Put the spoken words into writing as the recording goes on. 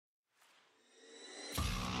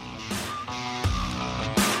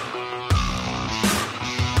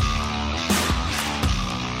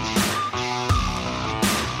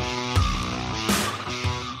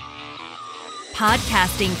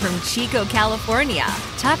Podcasting from Chico, California,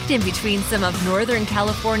 tucked in between some of Northern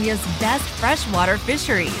California's best freshwater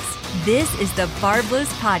fisheries. This is the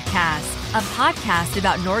Barbless Podcast, a podcast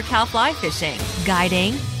about NorCal fly fishing,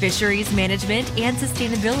 guiding, fisheries management, and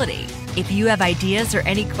sustainability. If you have ideas or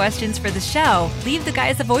any questions for the show, leave the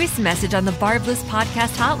guys a voice message on the Barbless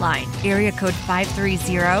Podcast hotline, area code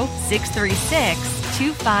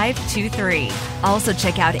 530-636-2523. Also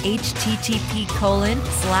check out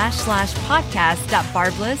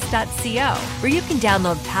http://podcast.barbless.co, where you can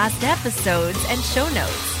download past episodes and show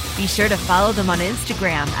notes. Be sure to follow them on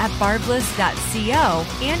Instagram at barbless.co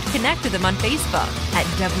and connect with them on Facebook at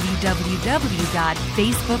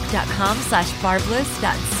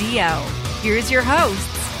www.facebook.com/barbless.co. Here's your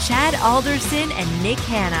hosts, Chad Alderson and Nick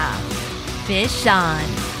Hanna. Fish on.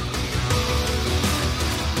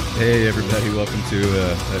 Hey everybody, welcome to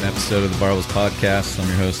an episode of the Barbless Podcast. I'm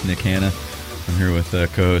your host, Nick Hanna. I'm here with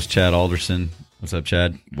co-host Chad Alderson. What's up,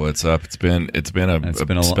 Chad? What's up? It's been a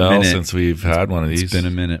spell since we've had one of these. It's been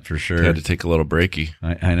a minute for sure. We had to take a little breaky.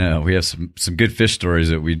 I know. We have some good fish stories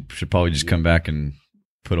that we should probably just come back and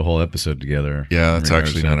put a whole episode together. Yeah, that's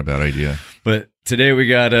actually not a bad idea. But today we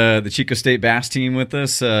got the Chico State Bass team with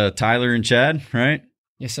us, Tyler and Chad, right?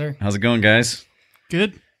 Yes, sir. How's it going, guys?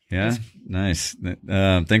 Good. Yeah, nice.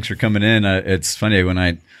 Thanks for coming in. It's funny when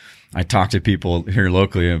I talk to people here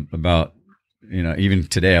locally about, even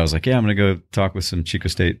today, I was like, yeah, I'm going to go talk with some Chico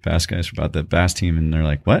State bass guys about the bass team. And they're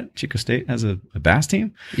like, what? Chico State has a bass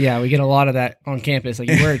team? Yeah, we get a lot of that on campus. Like,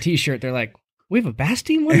 you wear a t-shirt, they're like, we have a bass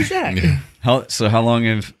team? What is that? Yeah. How long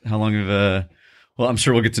have, well, I'm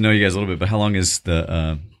sure we'll get to know you guys a little bit, but how long has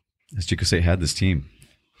has Chico State had this team?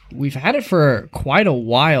 We've had it for quite a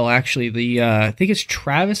while, actually. I think it's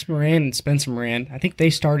Travis Moran and Spencer Moran. I think they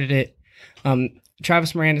started it.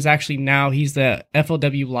 Travis Moran is actually he's the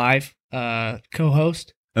FLW Live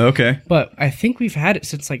co-host. Okay. But I think we've had it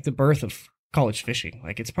since like the birth of college fishing.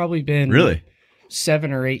 Like, it's probably been really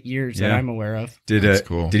 7 or 8 years that I'm aware of. That's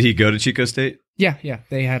cool. Did he go to Chico State? Yeah.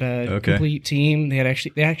 They had a complete team. They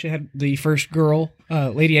actually had the first girl,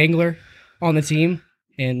 lady angler, on the team,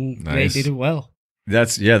 and They did it well.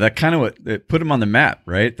 That kind of it put them on the map,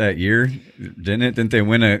 right? That year, didn't it? Didn't they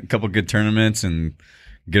win a couple good tournaments and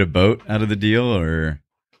get a boat out of the deal? Or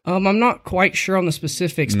I'm not quite sure on the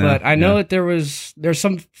specifics, but I know that there's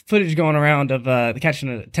some footage going around of catching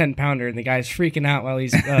a 10-pounder, and the guy's freaking out while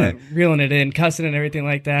he's reeling it in, cussing and everything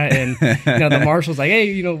like that. And the marshal's like,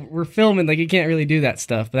 "Hey, we're filming. Like, you can't really do that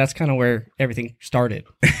stuff." But that's kind of where everything started.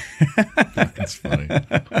 That's funny.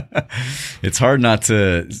 It's hard not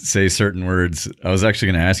to say certain words. I was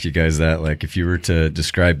actually going to ask you guys that. Like, if you were to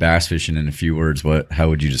describe bass fishing in a few words, how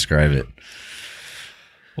would you describe it?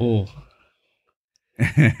 Oh.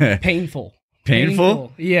 Painful.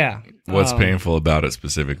 Painful? Yeah. What's painful about it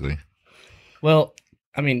specifically? Well,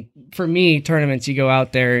 I mean, for me, tournaments, you go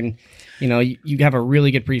out there and, you have a really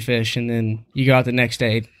good pre-fish, and then you go out the next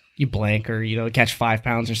day, you blank, or, catch 5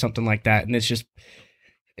 pounds or something like that. And it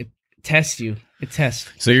tests you. It tests.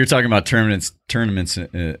 So you're talking about tournaments.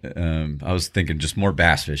 I was thinking just more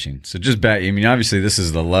bass fishing. So just obviously this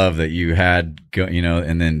is the love that you had,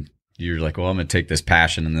 and then you're like, well, I'm going to take this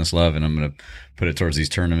passion and this love and I'm going to put it towards these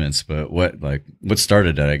tournaments. But what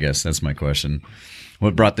started that, I guess? That's my question.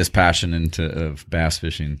 What brought this passion of bass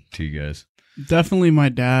fishing to you guys? Definitely my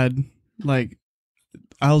dad. Like,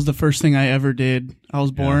 I was the first thing I ever did. I was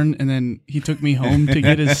born, and then he took me home to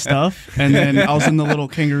get his stuff, and then I was in the little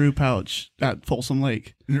kangaroo pouch at Folsom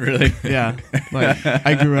Lake. Really? Yeah. Like,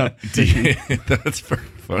 I grew up fishing. That's very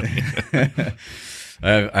funny.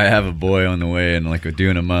 I have a boy on the way, and like due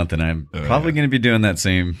in a month, and I'm probably going to be doing that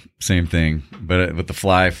same thing. But with the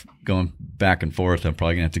fly going back and forth, I'm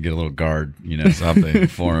probably going to have to get a little guard, something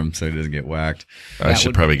for him so he doesn't get whacked. I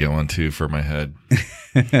should probably get one too for my head.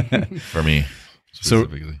 For me,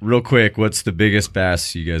 specifically. So real quick, what's the biggest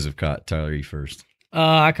bass you guys have caught? Tyler, you first.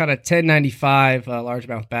 I caught a 1095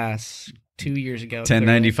 largemouth bass 2 years ago.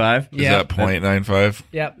 1095? Is that 0.95?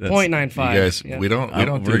 Yeah, 0.95. You guys, we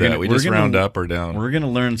don't do that. We just round up or down. We're going to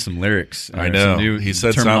learn some lyrics. I know. He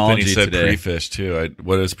said something. He said today. pre-fish too.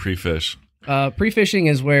 What is pre-fish? Pre-fishing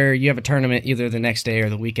is where you have a tournament either the next day or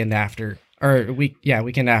the weekend after,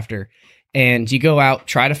 weekend after. And you go out,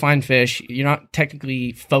 try to find fish. You're not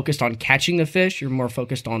technically focused on catching the fish. You're more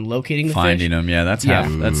focused on locating the Finding fish. them, yeah. That's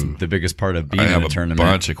the biggest part of being in a tournament. I have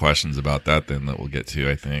a bunch of questions about that then that we'll get to,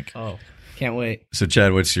 I think. Oh, can't wait. So,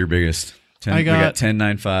 Chad, what's your biggest? We got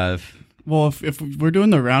 10.95. Well, if we're doing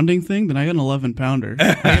the rounding thing, then I got an 11-pounder.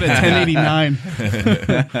 I got a 1089.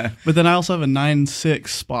 But then I also have a 9.6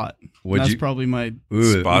 spot. That's probably my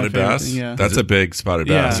spotted bass? Thing, yeah. That's a big spotted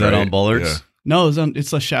bass. Is that on Bullards? Yeah. No,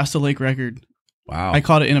 it's a Shasta Lake record. Wow. I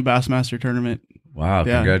caught it in a Bassmaster tournament. Wow.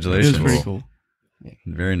 Yeah, Congratulations. It was pretty cool.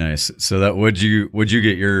 Very nice. So that would you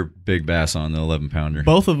get your big bass on the 11 pounder?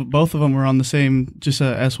 Both of them were on the same, just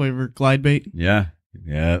a S-Waver glide bait. Yeah.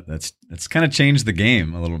 That's kind of changed the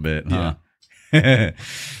game a little bit, huh?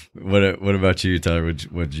 What about you, Tyler?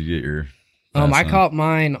 What'd you get your? I caught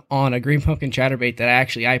mine on a green pumpkin chatterbait that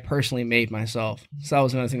I personally made myself. So that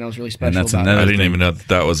was another thing that was really special. And that's about another I it. didn't even know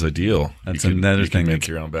that was a deal. That's you can thing make that's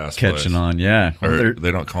your own bass catching flies. on. Yeah, Or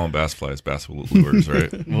they don't call them bass flies, bass lures,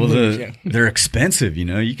 right? well, they're expensive.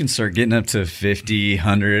 You can start getting up to 50,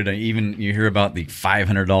 100. Even you hear about the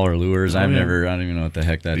 $500 lures. I don't even know what the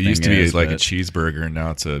heck that It thing used to be is, like but- a cheeseburger, and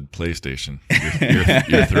now it's a PlayStation.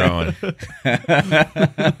 You're throwing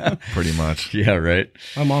pretty much. Yeah, right.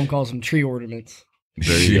 My mom calls them tree ornaments.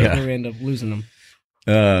 There you Yeah. go. We end up losing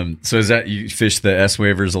them. So is that you fish the S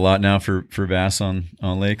waivers a lot now for bass on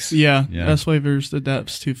lakes? Yeah, Yeah. S-Wavers, the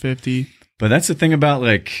depth's 250. But that's the thing about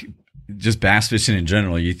like just bass fishing in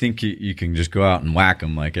general. You think you can just go out and whack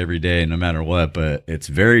them like every day, no matter what. But it's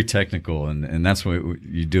very technical, and that's why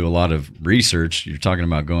you do a lot of research. You're talking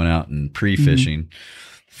about going out and pre-fishing,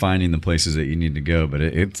 finding the places that you need to go. But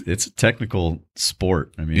it's a technical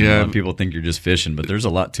sport. I mean, a lot of people think you're just fishing, but there's a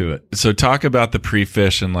lot to it. So talk about the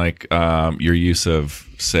pre-fish and like your use of,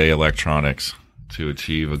 say, electronics to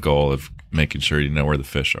achieve a goal of making sure you know where the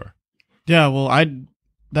fish are. Yeah, well,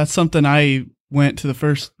 that's something I went to the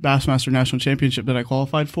first Bassmaster National Championship that I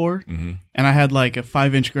qualified for, Mm-hmm. and I had like a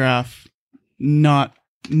 5-inch graph, not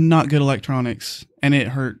good electronics, and it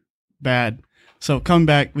hurt bad. So coming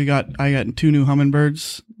back, I got 2 new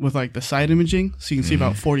Humminbirds with like the side imaging, so you can see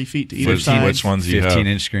about 40 feet to either side. Which ones do you have?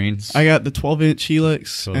 15-inch screens. I got the 12-inch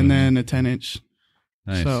Helix 12 and then a 10-inch.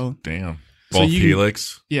 Nice. So Damn. So Both you-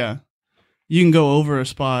 Helix? yeah, you can go over a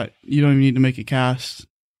spot. You don't even need to make a cast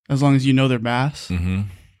as long as you know they're bass. Mm-hmm.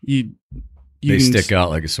 You They can stick out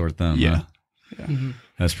like a sore thumb. Yeah. Huh?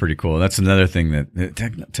 That's pretty cool. That's another thing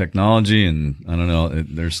that technology, and I don't know,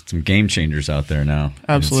 there's some game changers out there now.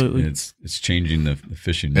 Absolutely. It's changing the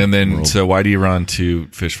fishing. And then, world. so why do you run 2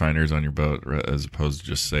 fish finders on your boat as opposed to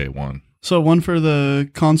just, say, 1? So one for the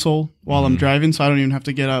console while I'm driving, so I don't even have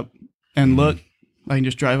to get up and look. I can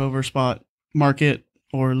just drive over a spot, mark it,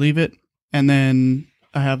 or leave it. And then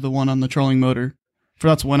I have the one on the trolling motor. For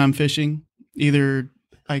that's when I'm fishing. Either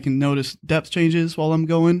I can notice depth changes while I'm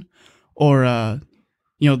going, or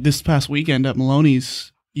this past weekend at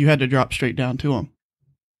Maloney's, you had to drop straight down to them.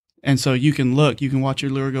 And so you can look, you can watch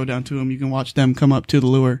your lure go down to them, you can watch them come up to the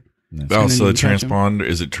lure. Oh, then so you the can catch 'em. transponder,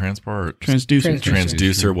 is it transponder? Or Transducer.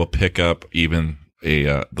 Transducer will pick up even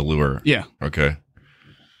the lure. Yeah. Okay.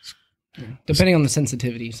 Depending on the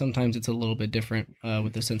sensitivity, sometimes it's a little bit different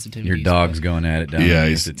with the sensitivity. your dog's going at it down. Yeah, underneath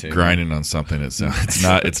he's the table. grinding on something. It's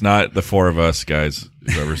not the 4 of us guys.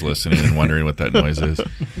 Whoever's listening and wondering what that noise is,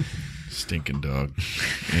 stinking dog.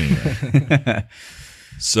 Anyway,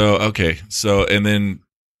 so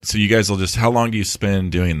you guys will just. How long do you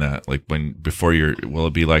spend doing that? Like will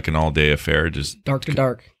it be like an all day affair? Just dark to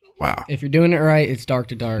dark. wow. If you're doing it right, it's dark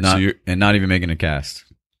to dark. Not, So you're- and not even making a cast,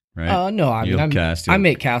 right? No, I You'll mean, cast, I you'll-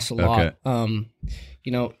 make casts a lot.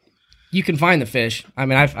 Okay. You can find the fish. I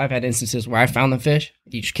mean, I've had instances where I found the fish,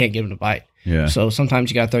 you just can't get them to bite. Yeah. So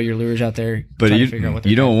sometimes you got to throw your lures out there. But try to figure out what you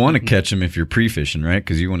they're don't doing. want to catch them if you're pre-fishing, right?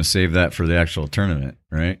 Because you want to save that for the actual tournament,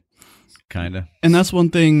 right? Kind of. And that's one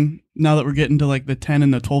thing, now that we're getting to like the 10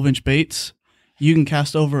 and the 12-inch baits, you can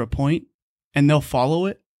cast over a point and they'll follow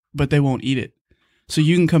it, but they won't eat it. So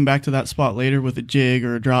you can come back to that spot later with a jig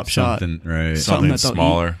or a drop shot. Something, right? Something Something that they'll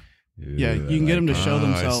smaller. Yeah, you can get them to show I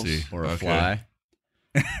themselves. see. Or a Okay. fly.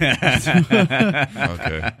 Okay.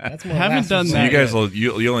 That's more Haven't lasting done So that. you guys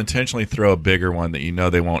you'll intentionally throw a bigger one that you know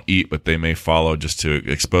they won't eat, but they may follow just to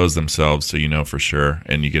expose themselves, so you know for sure,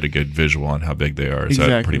 and you get a good visual on how big they are. Is that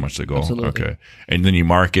Exactly. pretty much the goal? Absolutely. Okay, and then you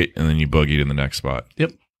mark it, and then you boogie it in the next spot.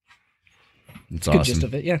 Yep. It's Good awesome. gist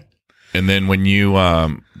of it, yeah. And then when you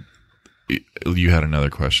had another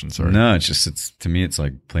question, sorry. No, to me, it's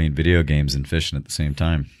like playing video games and fishing at the same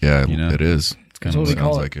time. Yeah, You know? it is. It's kind That's what of we Sounds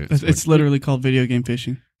call it. like it. It's literally called video game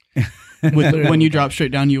fishing. When you drop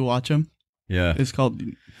straight down, you watch them. yeah. It's called.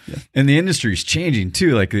 And the industry's changing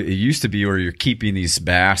too. Like it used to be where you're keeping these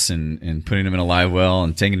bass and putting them in a live well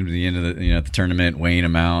and taking them to the end of the tournament, weighing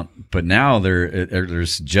them out, But now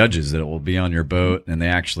there's judges that will be on your boat, and they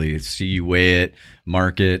actually see you weigh it,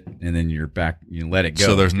 mark it, and then you're back. You let it go.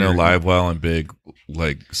 So there's no live well and big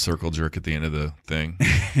like circle jerk at the end of the thing.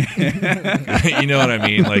 You know what I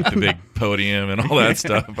mean? Like the big podium and all that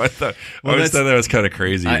stuff. I always thought that was kind of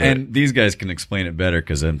crazy. And these guys can explain it better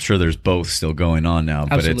because I'm sure there's both still going on now,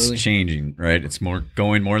 but Absolutely. it's changing, right? It's more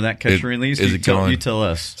that catch and release. You tell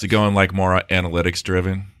us. Is it going like more analytics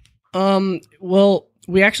driven? Well,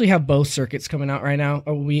 we actually have both circuits coming out right now.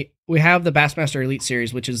 We have the Bassmaster Elite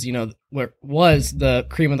Series, which is, what was the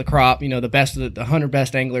cream of the crop, the best of the 100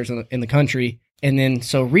 best anglers in the country. And then,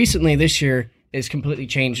 so recently this year is completely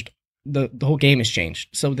changed. The whole game has changed.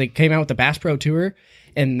 So they came out with the Bass Pro Tour,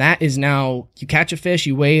 and that is now, you catch a fish,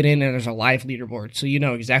 you weigh it in, and there's a live leaderboard. So you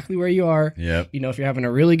know exactly where you are. Yep. You know if you're having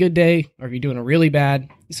a really good day or if you're doing a really bad.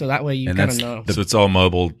 So that way you kind of know. So it's all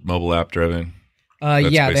mobile app driven?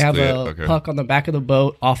 Yeah, they have a Okay. puck on the back of the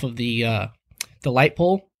boat off of the light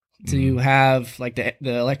pole to have like the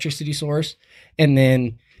electricity source, and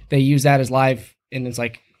then they use that as live, and it's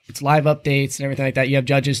live updates and everything like that. You have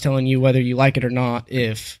judges telling you whether you like it or not.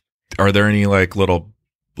 Are there any like little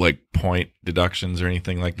like point deductions or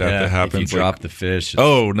anything like that happens? If you drop the fish.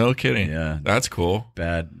 Oh, no kidding. Yeah. That's cool.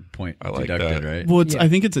 Bad point I like deducted, that. right? Well, Yeah. I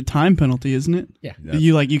think it's a time penalty, isn't it? Yeah.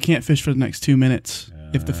 You can't fish for the next 2 minutes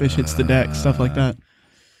if the fish hits the deck, stuff like that.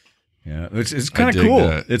 Yeah, it's I kind of dig cool.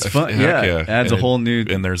 that. It's fun. Heck Yeah, adds a whole new.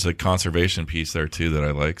 And there's a conservation piece there too that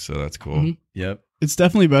I like, so that's cool. Mhm. Yep. It's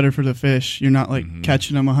definitely better for the fish. You're not like Mhm.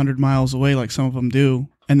 catching them 100 miles away like some of them do,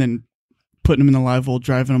 and then putting them in the live well,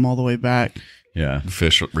 driving them all the way back. Yeah.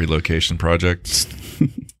 Fish relocation project.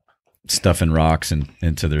 Stuffing rocks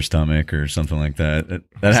into their stomach or something like that.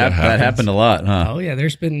 That happens? happened a lot, huh? Oh yeah,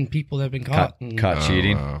 there's been people that have been caught. Caught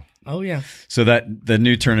cheating. Wow. Oh yeah. So that the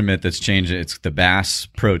new tournament that's changed, it's the Bass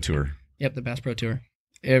Pro Tour. Yep, the Bass Pro Tour.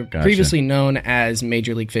 Gotcha. Previously known as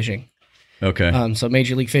Major League Fishing. Okay. So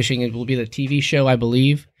Major League Fishing, it will be the TV show, I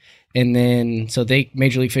believe. And then,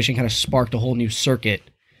 Major League Fishing kind of sparked a whole new circuit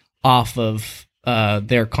off of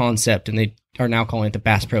their concept, and they are now calling it the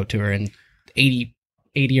Bass Pro Tour. And 80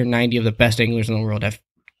 or 90 of the best anglers in the world have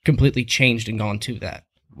completely changed and gone to that.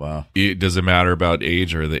 Wow. Does it matter about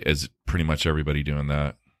age, or is pretty much everybody doing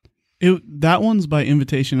that? That one's by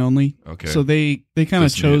invitation only. Okay. So they kind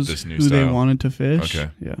of This new chose who they style. wanted to fish. Okay.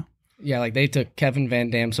 Yeah. Yeah, like they took Kevin Van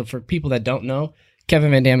Dam. So for people that don't know, Kevin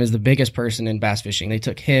Van Dam is the biggest person in bass fishing. They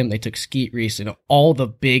took him, they took Skeet Reese, all the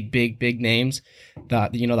big names,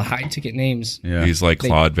 the high ticket names. Yeah. He's like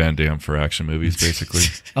Claude Van Damme for action movies, basically.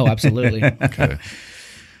 Oh, absolutely. Okay.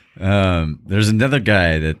 There's another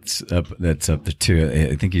guy that's up there too.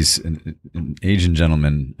 I think he's an Asian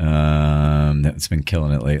gentleman that's been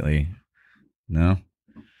killing it lately. No,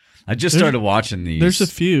 I just started watching these. There's a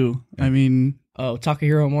few. I mean, Oh,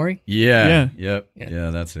 Takahiro Mori? Yeah. Yeah. Yep. Yeah. Yeah,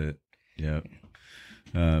 that's it. Yep.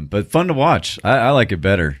 But fun to watch. I like it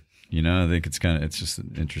better. I think it's just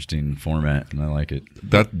an interesting format, and I like it.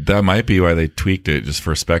 That might be why they tweaked it, just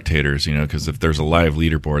for spectators, because if there's a live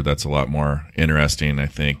leaderboard, that's a lot more interesting, I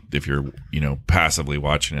think, if you're, passively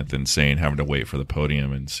watching it than having to wait for the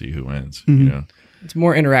podium and see who wins, It's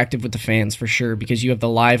more interactive with the fans for sure, because you have the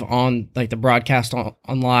live on, like the broadcast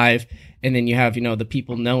on live, and then you have, the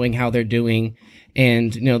people knowing how they're doing.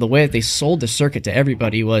 And, the way that they sold the circuit to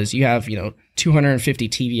everybody was you have, 250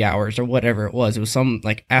 TV hours or whatever it was. It was some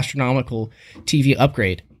like astronomical TV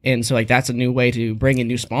upgrade. And so that's a new way to bring in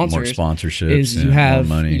new sponsors. More sponsorships. Is you more have,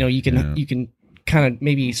 money. you can kind of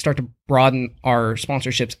maybe start to broaden our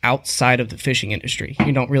sponsorships outside of the fishing industry.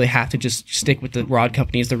 You don't really have to just stick with the rod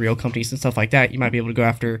companies, the reel companies and stuff like that. You might be able to go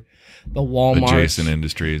after the Walmart. Adjacent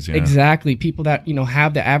industries, yeah. Exactly. People that,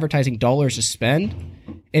 have the advertising dollars to spend,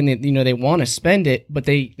 and they want to spend it, but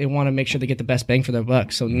they want to make sure they get the best bang for their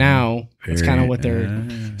buck. So now it's kind of what they're.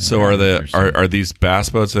 So are these bass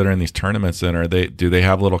boats that are in these tournaments, then do they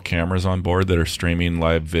have little cameras on board that are streaming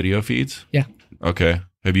live video feeds? Yeah. Okay.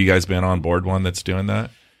 Have you guys been on board one that's doing that?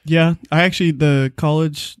 yeah. I actually the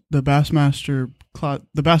Bassmaster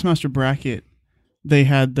bracket. They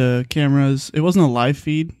had the cameras. It wasn't a live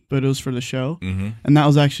feed, but it was for the show, and that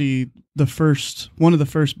was actually one of the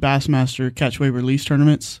first Bassmaster catch weight release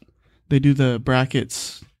tournaments. They do the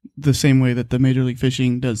brackets the same way that the Major League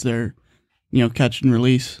Fishing does their, catch and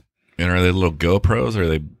release. And are they little GoPros, or are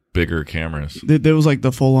they bigger cameras? There was like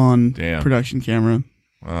the full on Damn. production camera.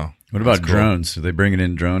 Wow. What about That's cool. drones? Are they bringing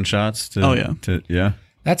in drone shots? Oh, yeah. Yeah.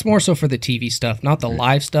 That's more so for the TV stuff, not the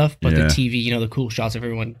live stuff, but Yeah. the TV, the cool shots of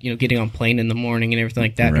everyone, getting on plane in the morning and everything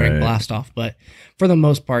like that during Right. blast off. But for the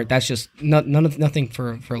most part, that's just nothing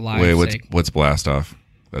for live Wait, sake. what's blast off?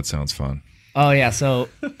 That sounds fun. Oh yeah, so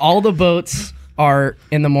all the boats are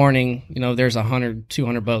in the morning, there's 100,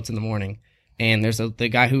 200 boats in the morning. And there's the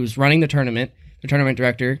guy who's running the tournament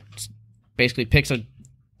director, basically picks a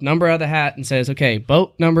number out of the hat and says, okay,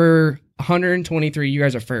 boat number 123, you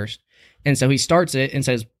guys are first. And so he starts it and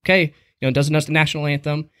says, okay, does the national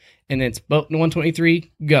anthem. And it's boat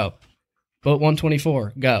 123, go. Boat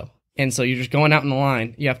 124, go. And so you're just going out in the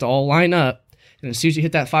line. You have to all line up. And as soon as you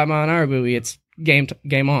hit that 5-mile-an-hour buoy, it's game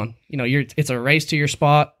on. It's a race to your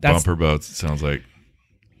spot. Bumper boats, it sounds like.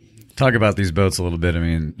 Talk about these boats a little bit. I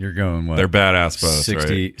mean, you're going what? They're badass boats,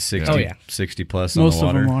 60, right? 60, Oh, yeah. 60 plus Most on the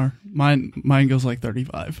water. of them are. Mine goes like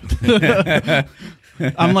 35.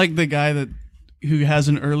 I'm like the guy who has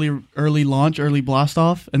an early launch, early blast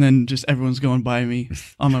off, and then just everyone's going by me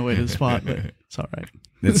on my way to the spot. But it's all right.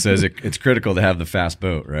 It says it's critical to have the fast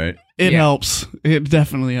boat, right? It Yeah. helps. It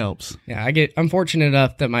definitely helps. Yeah, I'm fortunate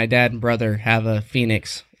enough that my dad and brother have a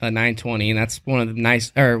Phoenix, a 920, and that's one of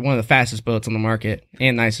the fastest boats on the market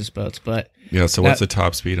and nicest boats. But Yeah, so what's the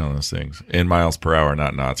top speed on those things? In miles per hour,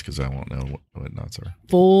 not knots, because I won't know what knots are.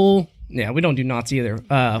 full, we don't do knots either.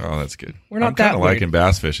 Oh, that's good. We're not I'm that kind of liking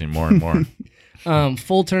bass fishing more and more.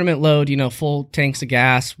 Full tournament load, full tanks of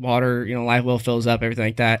gas, water, live well fills up, everything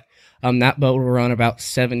like that. That boat will run about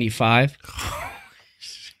 75.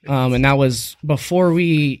 And that was before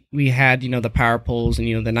we had, the power poles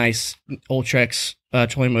and, the nice Ultrex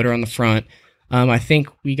trolling motor on the front. I think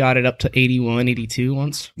we got it up to 81, 82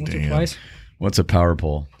 once or Damn. twice. What's a power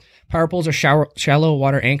pole? Power poles are shallow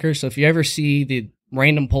water anchors. So if you ever see the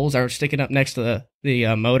random poles that are sticking up next to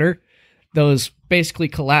the motor, those basically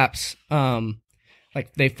collapse.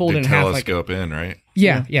 Like they fold They in half. Like, telescope in, right?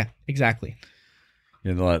 yeah, exactly.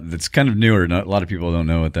 Yeah, it's kind of newer. A lot of people don't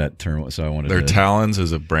know what that term was, so I wanted Their to... Talons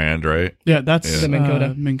is a brand, right? Yeah, that's The Minn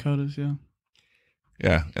Kota. Minn Kotas, yeah.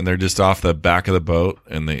 Yeah, and they're just off the back of the boat,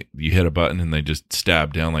 and you hit a button, and they just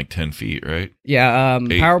stab down like 10 feet, right? Yeah,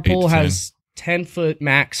 power pole 8 to has 10-foot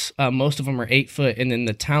max. Most of them are 8-foot, and then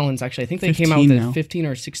the Talons, actually, I think they came out with 15 now. a 15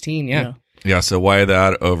 or 16, yeah. Yeah, so why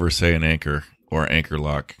that over, say, an anchor or anchor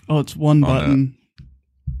lock? Oh, it's one On button,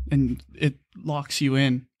 and it locks you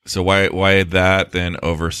in. So why that then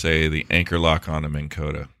over, say, the anchor lock on a Minn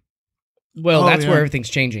Kota? Well, Oh, that's yeah. where everything's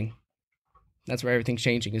changing. That's where everything's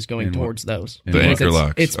changing, is going In what- towards those. in The what- anchor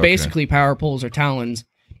locks. It's okay. basically power poles or Talons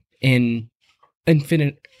in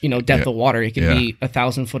infinite, depth of water. It can be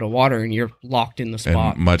 1,000 foot of water, and you're locked in the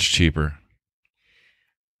spot. And much cheaper.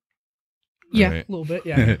 Yeah, right. a little bit,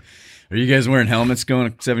 yeah. Are you guys wearing helmets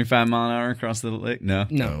going 75 mile an hour across the lake? No.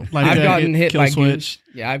 No. Life I've jacket, gotten hit kill by switch. goose.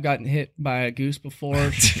 Yeah, I've gotten hit by a goose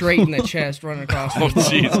before, straight in the chest, running across the Oh,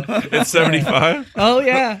 jeez. It's 75? Oh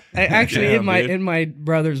yeah, actually Damn, dude. in my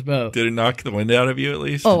brother's boat. Did it knock the wind out of you at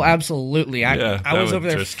least? Oh, absolutely. I Yeah, I that was would over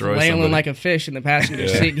there destroy flailing somebody. like a fish in the passenger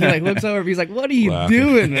Yeah. seat. And he looks over. He's like, "What are you Laughing.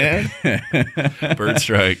 doing, man?" Bird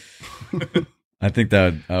strike. I think I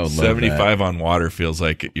would love 75 on water feels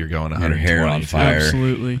like you're going Your 120. hair on fire.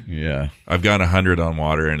 Absolutely. that. Yeah. I've gone 100 on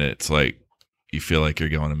water, and it's like you feel like you're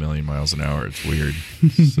going a million miles an hour. It's weird.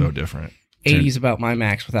 So different. 80's about my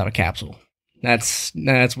max without a capsule. That's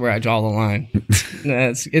where I draw the line.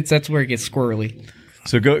 That's where it gets squirrely.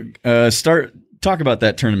 So talk about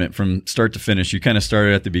that tournament from start to finish. You kind of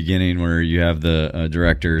started at the beginning where you have the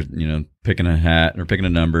director, picking a hat or picking a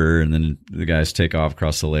number, and then the guys take off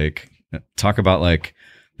across the lake. Talk about like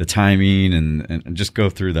the timing and just go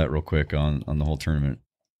through that real quick on the whole tournament.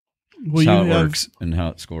 Well, How it you have- works and how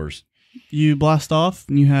it scores. You blast off,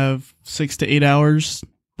 and you have 6 to 8 hours.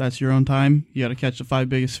 That's your own time. You got to catch the 5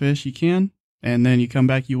 biggest fish you can, and then you come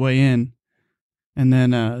back, you weigh in, and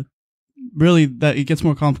then really that it gets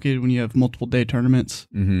more complicated when you have multiple day tournaments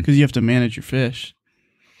Mm-hmm. because you have to manage your fish.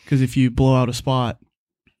 Because if you blow out a spot,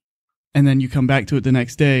 and then you come back to it the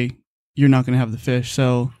next day, you're not going to have the fish.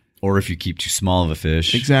 So Or if you keep too small of a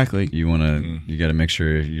fish, exactly, you want to you got to make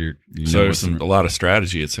sure you So know there's a lot of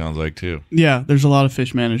strategy, it sounds like, too. yeah. There's a lot of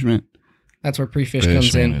fish management. That's where pre-fish Fish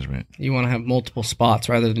comes in. management. You want to have multiple spots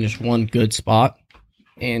rather than just one good spot.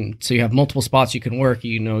 And so you have multiple spots you can work.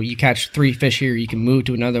 You catch 3 fish here, you can move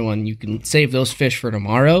to another one. You can save those fish for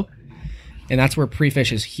tomorrow. And that's where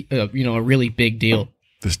pre-fish is, a really big deal.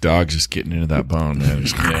 This dog's just getting into that bone, man.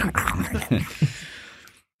 Just-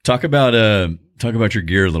 Talk about your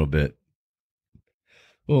gear a little bit.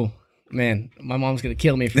 Oh man, my mom's gonna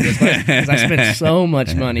kill me for this because I spent so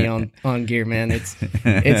much money on gear, man. It's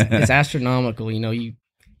astronomical.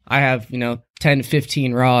 I have 10,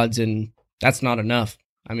 15 rods, and that's not enough.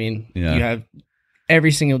 I mean, Yeah. you have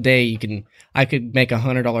every single day. I could make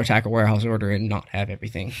 $100 tackle warehouse order and not have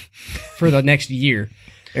everything for the next year.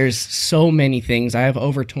 There's so many things. I have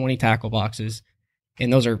over 20 tackle boxes,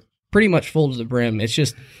 and those are pretty much full to the brim. It's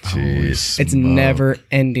just, Jeez, it's never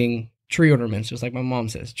ending tree ornaments, just like my mom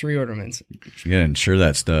says, tree ornaments. You gotta insure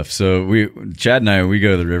that stuff. So Chad and I, we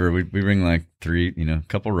go to the river. We bring like 3, a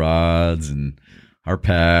couple rods and our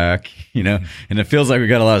pack, and it feels like we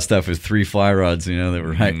got a lot of stuff with 3 fly rods, that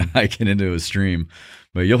we're hiking into a stream.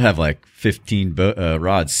 But you'll have like 15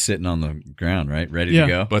 rods sitting on the ground, right, ready to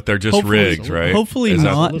go. But they're just rigs, right? Hopefully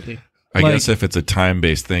not. I guess if it's a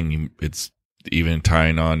time-based thing, it's even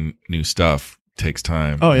tying on new stuff takes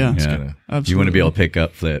time. Oh yeah, Absolutely. You want to be able to pick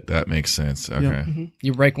up, flip. That makes sense. Okay. Yeah. Mm-hmm.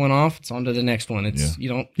 You break one off, it's on to the next one. You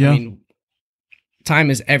don't. I mean,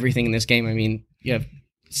 time is everything in this game. I mean, you have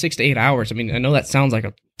 6 to 8 hours. I mean, I know that sounds like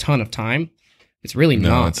a ton of time. It's really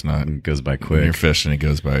not. No, it's not. It goes by quick. When you're fishing, it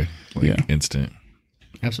goes by instant.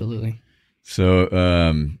 Absolutely.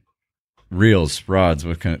 So, reels, rods.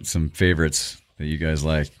 What some favorites that you guys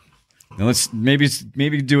like? Now let's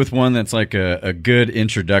maybe do with one that's like a good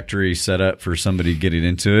introductory setup for somebody getting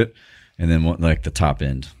into it, and then what, like the top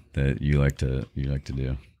end that you like to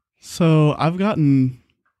do. So I've gotten,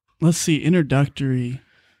 let's see, introductory.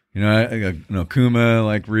 Kuma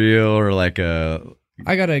like reel or like a.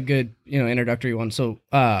 I got a good introductory one. So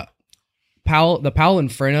the Powell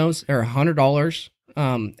Infernos are $100.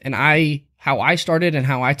 And how I started and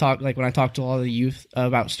how I talk, like when I talk to a lot of the youth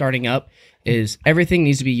about starting up, is everything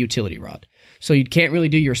needs to be utility rod. So you can't really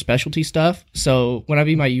do your specialty stuff. So what I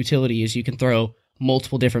mean by utility is you can throw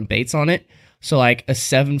multiple different baits on it. So like a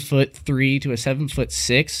 7'3" to a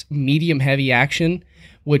 7'6" medium heavy action,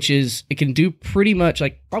 which is, it can do pretty much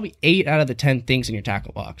like probably 8 out of the 10 things in your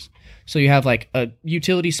tackle box. So you have like a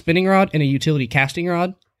utility spinning rod and a utility casting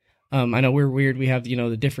rod. I know we're weird. We have,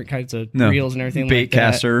 the different kinds of reels and everything bait like that.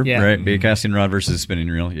 caster, Yeah. right? Bait casting rod versus spinning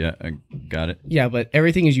reel. Yeah, I got it. Yeah, but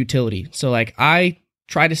everything is utility. So like I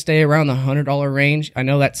try to stay around the $100 range. I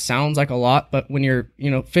know that sounds like a lot, but when you're,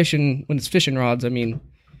 fishing, when it's fishing rods, I mean,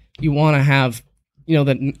 you want to have,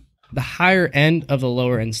 the higher end of the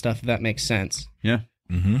lower end stuff, if that makes sense. Yeah.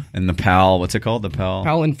 Mm-hmm. And the Powell, what's it called? The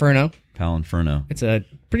Powell Inferno. Powell Inferno. It's a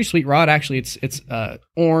pretty sweet rod, actually. It's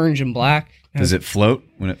orange and black. Does it float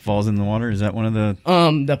when it falls in the water? Is that one of the?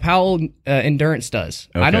 The Powell Endurance does.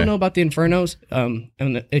 Okay. I don't know about the Infernos.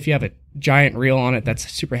 And if you have a giant reel on it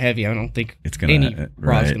that's super heavy, I don't think any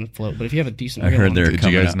rod's going to float. But if you have a decent reel on it. Did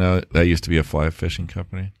you guys know that used to be a fly fishing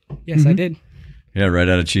company? Yes, I did. Yeah, right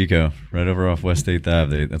out of Chico, right over off West 8th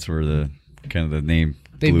Ave. That's where the name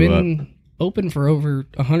They've blew been up. Open for over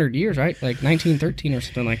 100 years, right? Like 1913 or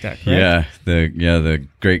something like that, correct? Yeah, the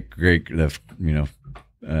great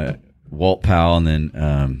Walt Powell, and then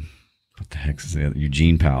what the heck is the other?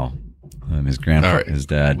 Eugene Powell, his grandfather, his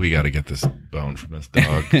dad. We got to get this bone from this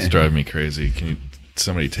dog. It's driving me crazy. Can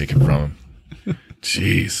somebody take it from him?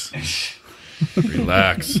 Jeez,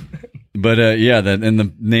 relax. But and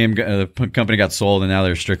the name, the company got sold, and now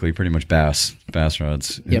they're strictly pretty much bass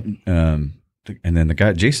rods. Yep. And then the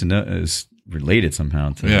guy Jason is related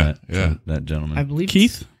somehow to that gentleman. I believe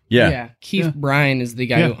Keith. Yeah. Keith Bryan is the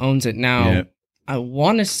guy who owns it now. Yeah. I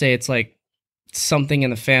want to say it's like something in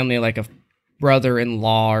the family, like a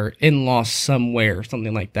brother-in-law or in-law somewhere,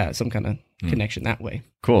 something like that, some kind of connection that way.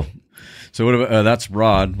 Cool. So what about that's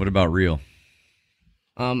rod? What about reel?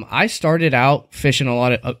 I started out fishing a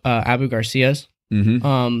lot of Abu Garcias,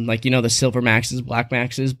 like the silver maxes, black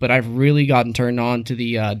maxes, but I've really gotten turned on to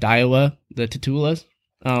the Daiwa, the Tatulas.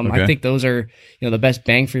 I think those are the best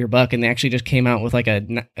bang for your buck, and they actually just came out with like a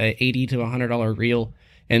 $80 to $100 reel,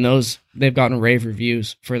 and they've gotten rave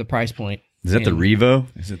reviews for the price point. Is that the Revo?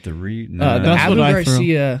 Is it the No. The Abu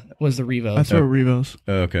Garcia was the Revo. I throw Revos.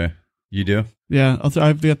 Oh, okay. You do? Yeah,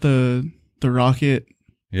 I've got the Rocket.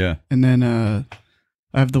 Yeah, and then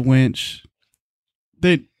I have the winch.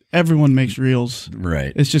 Everyone makes reels,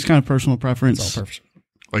 right? It's just kind of personal preference. It's all perfect.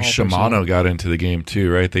 Like Shimano got into the game too,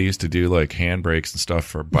 right? They used to do like handbrakes and stuff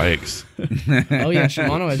for bikes. Oh yeah,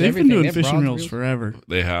 Shimano has They've everything. been doing They have fishing rods, reels forever.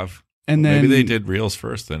 They have. And then maybe they did reels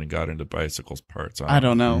first, then it got into bicycles parts. I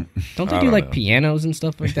don't know. Don't they do like pianos and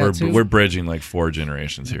stuff like that too? We're bridging like 4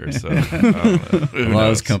 generations here, so I don't know. A lot of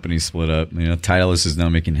those companies split up. Titleist is now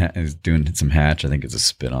is doing some hatch. I think it's a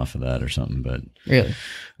spin off of that or something. But really,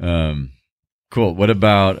 cool. What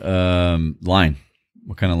about line?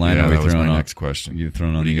 What kind of line are we throwing on? Next question. You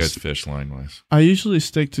throwing on? What do you guys fish line wise? I usually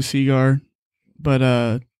stick to Seaguar,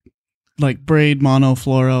 but like braid, mono,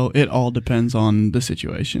 fluoro, it all depends on the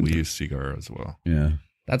situation. We use Seaguar as well. Yeah.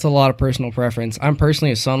 That's a lot of personal preference. I'm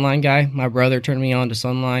personally a Sunline guy. My brother turned me on to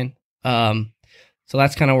Sunline. So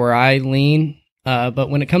that's kind of where I lean. But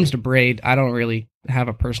when it comes to braid, I don't really have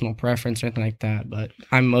a personal preference or anything like that, but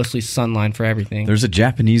I'm mostly Sunline for everything. There's a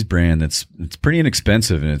Japanese brand it's pretty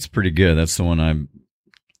inexpensive and it's pretty good. That's the one I'm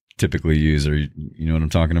typically use? Or you know what I'm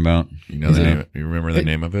talking about? You know the name? You remember the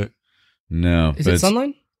name of it? No. Is it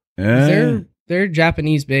Sunline? They're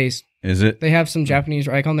Japanese based. Is it? They have some Japanese,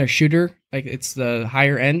 like on their shooter, like it's the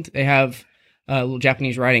higher end. They have a little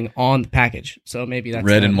Japanese writing on the package. So maybe that's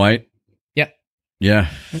red them. and white. Yep. Yeah,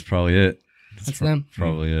 that's probably it. That's them.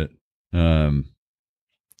 Probably it.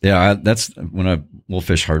 That's when we'll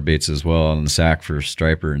fish hard baits as well on the sack for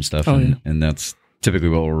striper and stuff, and that's typically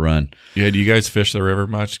what we'll run. Yeah, do you guys fish the river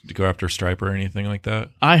much to go after striper or anything like that?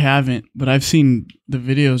 I haven't, but I've seen the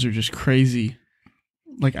videos are just crazy.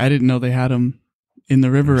 Like, I didn't know they had them in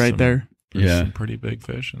the river there. There's some pretty big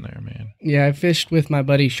fish in there, man. Yeah, I fished with my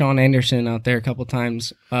buddy Sean Anderson out there a couple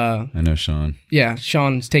times. I know Sean. Yeah,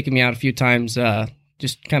 Sean's taken me out a few times,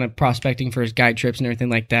 just kind of prospecting for his guide trips and everything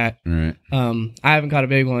like that. All right. I haven't caught a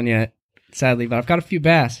big one yet, sadly, but I've got a few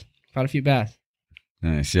bass.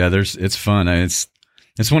 Nice. Yeah, it's fun. It's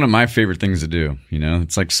one of my favorite things to do. You know,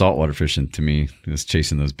 it's like saltwater fishing to me. Just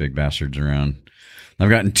chasing those big bastards around. I've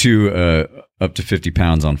gotten 2 up to 50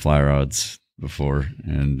 pounds on fly rods before,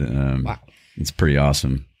 and wow, it's pretty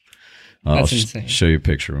awesome. I'll show you a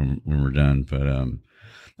picture when we're done. But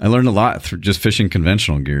I learned a lot through just fishing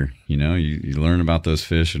conventional gear. You know, you learn about those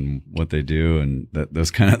fish and what they do, and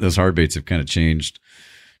those hard baits have kind of changed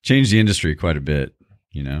the industry quite a bit.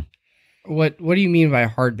 You know. What do you mean by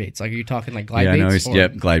hard baits? Like, are you talking like glide baits?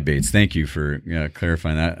 Yep, glide baits. Thank you for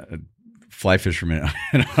clarifying that. Fly fisherman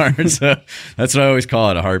at heart. So that's what I always call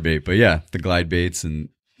it, a hard bait. But yeah, the glide baits and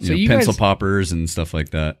pencil poppers and stuff like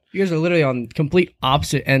that. You guys are literally on complete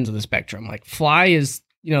opposite ends of the spectrum. Like, fly is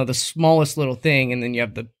the smallest little thing, and then you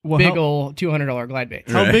have the big old $200 glide bait.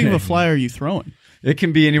 How big of a fly are you throwing? It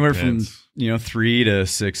can be anywhere from 3 to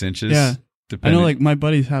 6 inches. Yeah. I know, like my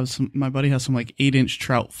buddy has some like 8-inch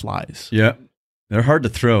trout flies. Yeah, they're hard to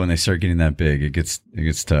throw when they start getting that big. It gets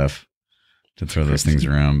tough to throw those things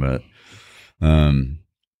around. But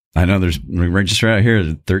I know there's just right out here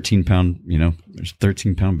 13-pound. There's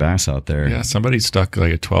 13-pound bass out there. Yeah, somebody stuck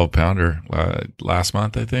like a 12-pounder last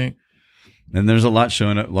month, I think. And there's a lot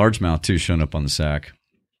showing up, largemouth too, showing up on the sack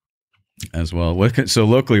as well. So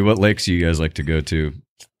locally, what lakes do you guys like to go to?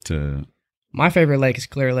 My favorite lake is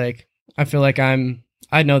Clear Lake. I feel like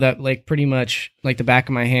I know that lake pretty much like the back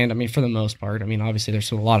of my hand. I mean, for the most part. I mean, obviously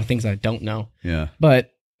there's a lot of things I don't know. Yeah.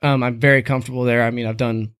 But I'm very comfortable there. I mean, I've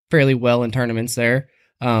done fairly well in tournaments there.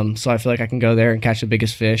 So I feel like I can go there and catch the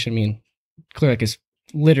biggest fish. I mean, Clear Lake is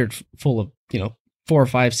littered full of, 4 or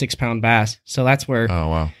 5, 6 pound bass. So that's where, oh,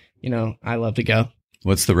 wow. I love to go.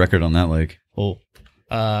 What's the record on that lake? Like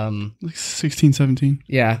 16, 17.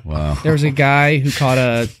 Yeah. Wow. There was a guy who caught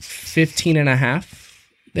a 15 and a half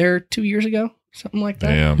there 2 years ago, something like that.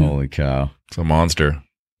 Damn. Holy cow. It's a monster.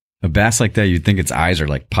 A bass like that, you'd think its eyes are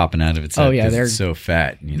like popping out of its head. Oh, yeah. They're so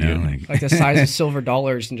fat, like the size of silver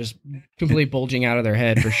dollars and just completely bulging out of their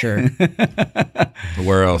head for sure.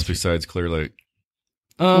 Where else besides Clear Lake?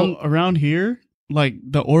 Around here, like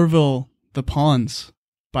the Orville, the ponds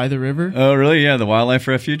by the river. Oh, really? Yeah, the wildlife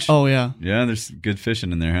refuge? Oh, yeah. Yeah, there's good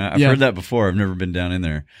fishing in there, huh? I've heard that before. I've never been down in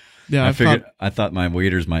there. Yeah, I thought my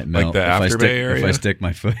waders might melt like the Afterbay area? If I stick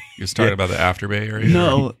my foot. You're talking about the Afterbay area?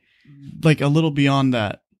 No, like a little beyond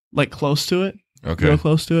that, like close to it. Okay, real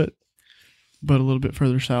close to it, but a little bit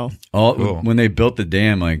further south. Cool. When they built the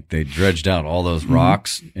dam, like they dredged out all those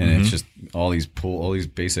rocks, and it's just all these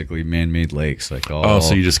basically man-made lakes. Like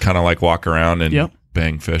so you just kind of like walk around and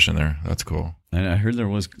bang fish in there. That's cool. And I heard there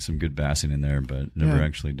was some good bassing in there, but never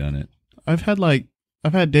actually done it. I've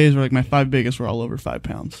had days where like my 5 biggest were all over 5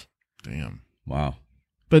 pounds. Damn. Wow.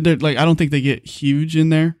 But they're like, I don't think they get huge in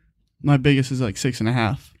there. My biggest is like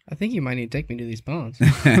 6.5. I think you might need to take me to these ponds.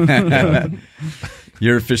 You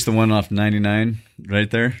ever fished the one off 99 right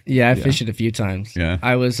there? Yeah, I fished it a few times. Yeah.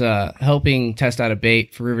 I was helping test out a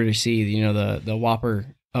bait for River to Sea, the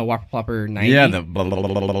Whopper Plopper 90. Yeah, the blah, blah,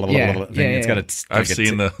 blah, blah, blah, Yeah, thing. It's got a. I've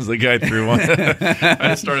seen those. The guy threw one. I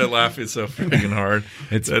just started laughing so freaking hard.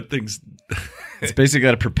 That thing's. It's basically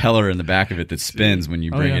got a propeller in the back of it that spins when you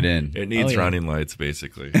bring it in. It needs running lights,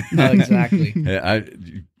 basically. Exactly.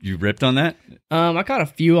 You ripped on that? I caught a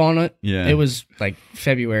few on it. Yeah. It was like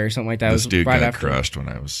February or something like that. This dude right got after. crushed when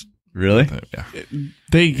I was. Really? Yeah.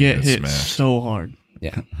 They get hit so hard.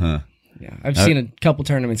 Yeah. Huh. Yeah. I've seen a couple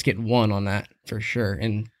tournaments get one on that for sure.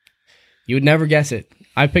 And you would never guess it.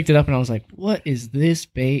 I picked it up and I was like, what is this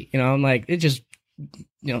bait? I'm like, it just,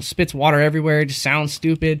 spits water everywhere. It just sounds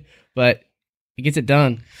stupid, but it gets it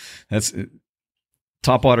done.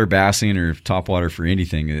 topwater bassing or topwater for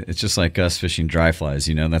anything, it's just like us fishing dry flies.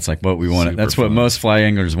 That's like what we want. That's what most fly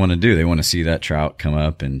anglers want to do. They want to see that trout come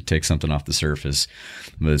up and take something off the surface.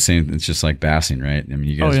 But it's just like bassing, right? I mean,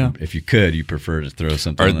 you guys, if you could, you prefer to throw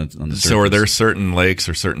something on the surface. So are there certain lakes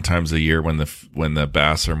or certain times of the year when the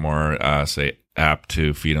bass are more, say, apt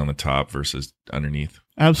to feed on the top versus underneath?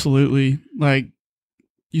 Absolutely. Like,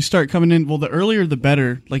 you start coming in, well, the earlier the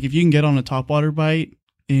better. Like, if you can get on a topwater bite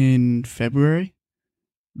in February,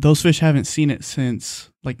 those fish haven't seen it since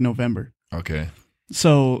like November. Okay.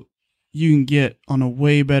 So you can get on a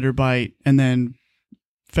way better bite, and then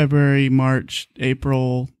February, March,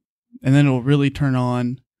 April, and then it'll really turn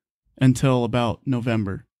on until about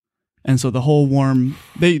November. And so the whole warm,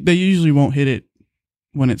 they usually won't hit it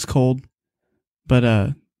when it's cold, but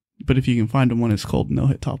if you can find them when it's cold and they'll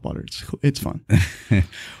hit topwater, it's fun.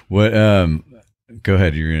 What? Go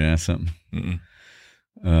ahead. You're gonna ask something.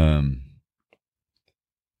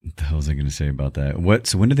 What the hell was I going to say about that?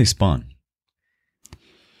 So when do they spawn?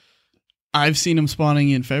 I've seen them spawning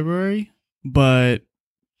in February, but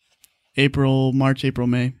March, April,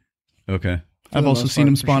 May. Okay. I've also seen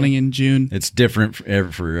them spawning in June. It's different for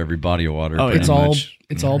every body of water. Oh, it's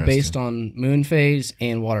all based on moon phase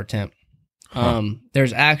and water temp.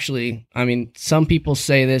 There's actually, some people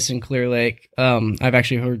say this in Clear Lake. I've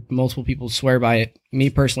actually heard multiple people swear by it. Me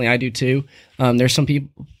personally, I do too. There's some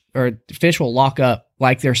people, or fish will lock up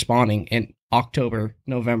like they're spawning in October,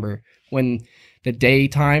 November, when the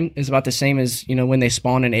daytime is about the same as, when they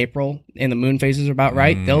spawn in April and the moon phases are about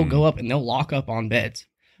right. They'll go up and they'll lock up on beds.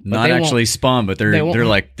 Not actually spawn, but they're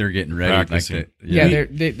getting ready.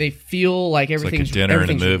 They feel like everything's it's like a dinner in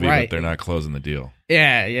a movie, right. but they're not closing the deal.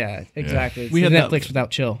 Yeah, exactly. We had Netflix without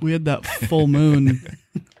chill. We had that full moon.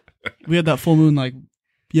 We had that full moon like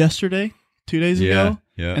yesterday, 2 days ago.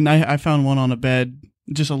 Yeah. And I found one on a bed,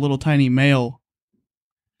 just a little tiny male.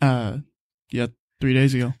 3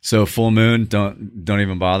 days ago. So full moon, don't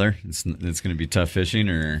even bother. It's going to be tough fishing,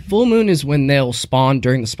 or full moon is when they'll spawn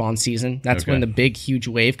during the spawn season. That's when the big huge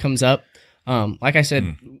wave comes up. Like I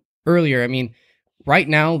said earlier, right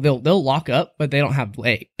now they'll lock up, but they don't have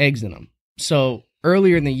eggs in them. So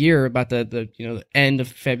earlier in the year, about the end of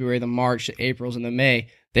February, the March, the Aprils, and the May,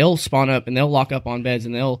 they'll spawn up and they'll lock up on beds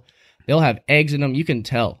and they'll have eggs in them. You can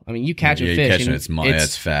tell. You catch a fish and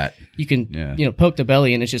it's fat. You can poke the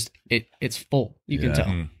belly and it's just it's full. You can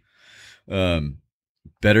tell.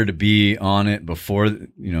 Better to be on it before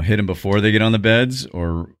hit them before they get on the beds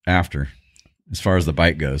or after, as far as the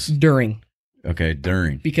bite goes. During. Okay,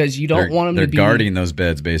 during. Because you don't want them to be guarding those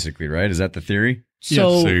beds, basically, right? Is that the theory?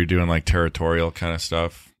 So you're doing like territorial kind of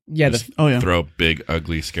stuff. Yeah. Throw big,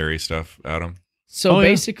 ugly, scary stuff at them. So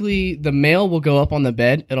basically, the male will go up on the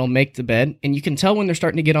bed. It'll make the bed. And you can tell when they're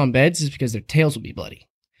starting to get on beds is because their tails will be bloody.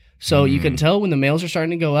 So you can tell when the males are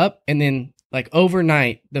starting to go up. And then, like,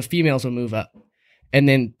 overnight, the females will move up. And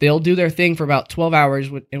then they'll do their thing for about 12 hours.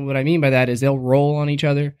 And what I mean by that is they'll roll on each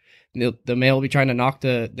other. The male will be trying to knock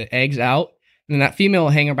the eggs out. And then that female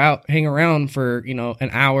will hang around for, an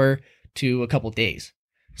hour to a couple days.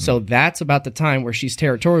 So that's about the time where she's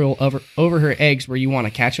territorial over her eggs, where you want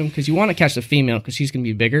to catch them, because you want to catch the female because she's going to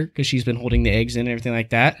be bigger because she's been holding the eggs in and everything like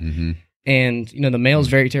that. Mm-hmm. And the male's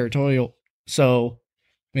very territorial. So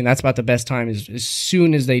that's about the best time is as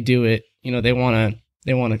soon as they do it. They want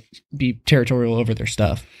to be territorial over their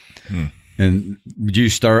stuff. And do you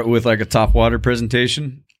start with like a topwater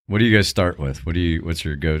presentation? What do you guys start with? What's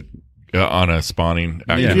your go? On a spawning.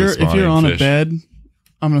 If you're on a bed,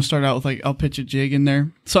 I'm going to start out with I'll pitch a jig in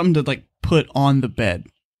there. Something to put on the bed.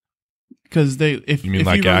 Because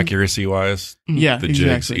accuracy wise? Yeah, the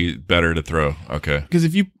exactly. jig's better to throw. Okay. Because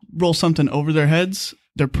if you roll something over their heads,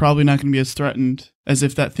 they're probably not going to be as threatened as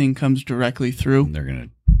if that thing comes directly through. They're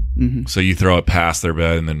going to. Mm-hmm. So you throw it past their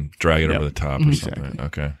bed and then drag it over the top or something.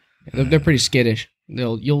 Okay. They're pretty skittish.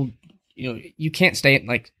 You can't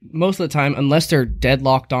stay most of the time, unless they're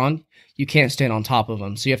deadlocked on, you can't stand on top of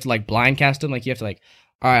them. So you have to blind cast them. You have to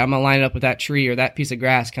all right, I'm going to line it up with that tree or that piece of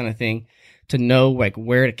grass kind of thing to know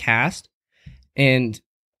where to cast. And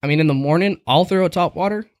in the morning, I'll throw a top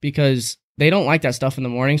water because they don't like that stuff in the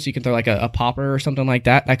morning. So you can throw a popper or something like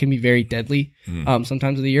that. That can be very deadly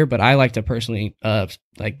sometimes of the year. But I like to personally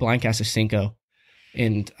blind cast a Cinco,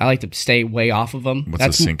 and I like to stay way off of them. What's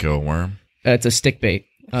a Cinco, a worm? It's a stick bait,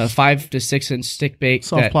 5 to 6 inch stick bait.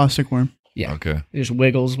 Soft plastic worm. Yeah. Okay. It just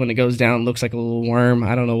wiggles when it goes down. Looks like a little worm.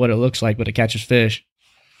 I don't know what it looks like, but it catches fish.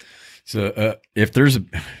 So if there's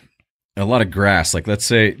a lot of grass, let's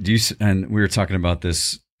say, and we were talking about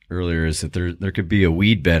this earlier, is that there could be a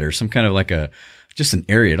weed bed or some kind of a just an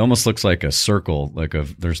area. It almost looks like a circle,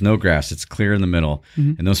 there's no grass. It's clear in the middle,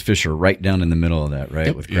 and those fish are right down in the middle of that,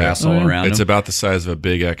 right, with grass all around It's them. about the size of a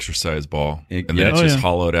big exercise ball, and then it's just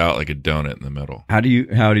hollowed out like a donut in the middle. How do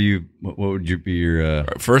you? What would you be your?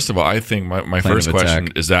 First of all, I think my first question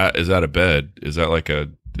is that a bed? Is that like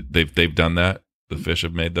they've done that? The fish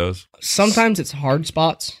have made those. Sometimes it's hard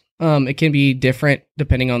spots. It can be different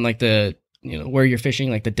depending on like the where you're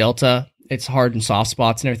fishing, like the delta. It's hard and soft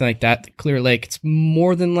spots and everything like that. The Clear Lake, it's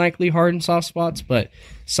more than likely hard and soft spots, but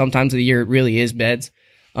sometimes of the year it really is beds.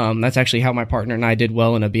 That's actually how my partner and I did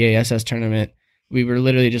well in a BASS tournament. We were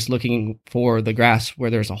literally just looking for the grass where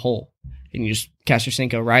there's a hole, and you just cast your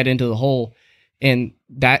Senko right into the hole, and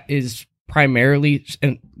that is primarily,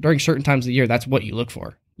 and during certain times of the year, that's what you look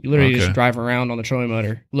for. You literally just drive around on the trolling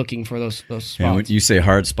motor looking for those spots. And when you say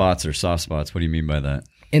hard spots or soft spots, what do you mean by that?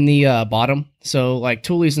 In the bottom. So like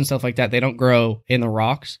tulies and stuff like that, they don't grow in the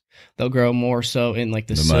rocks. They'll grow more so in like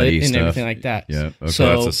the soot and everything like that. Yeah. Okay. So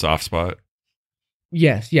that's a soft spot?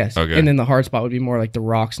 Yes. Okay. And then the hard spot would be more like the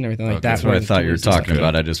rocks and everything like that. That's what I thought you were talking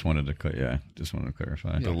about. I just wanted to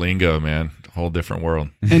clarify. The lingo, man. A whole different world.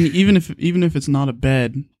 And even if it's not a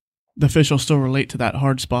bed, the fish will still relate to that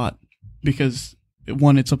hard spot because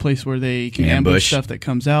one, it's a place where they can ambush stuff that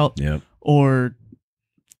comes out. Yep. Or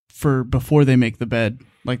for before they make the bed.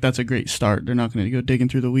 Like, that's a great start. They're not going to go digging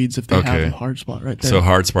through the weeds if they have a hard spot right there. So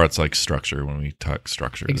hard spot's like structure when we talk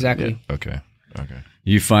structure. Exactly. Yeah. Okay.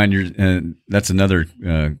 You find that's another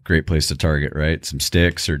great place to target, right? Some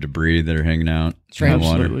sticks or debris that are hanging out in the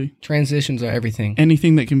water. Absolutely. Transitions are everything.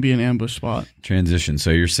 Anything that can be an ambush spot. Transition. So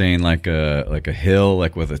you're saying like a hill,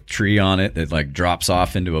 like with a tree on it that like drops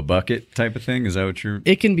off into a bucket type of thing? Is that what you're?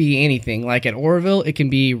 It can be anything. Like at Oroville, it can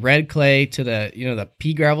be red clay to the the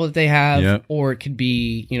pea gravel that they have, or it could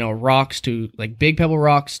be rocks to like big pebble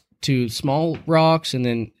rocks to small rocks, and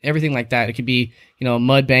then everything like that. It could be a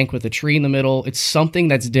mud bank with a tree in the middle. It's something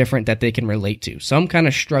that's different that they can relate to. Some kind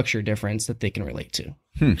of structure difference that they can relate to.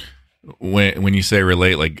 When you say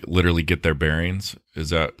relate, like literally get their bearings,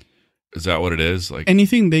 is that what it is? Like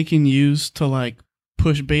anything they can use to like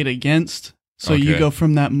push bait against. So you go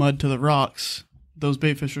from that mud to the rocks. Those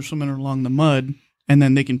bait fish are swimming along the mud, and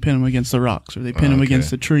then they can pin them against the rocks, or they pin them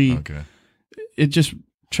against the tree. Okay. It just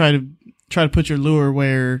try to put your lure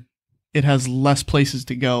where it has less places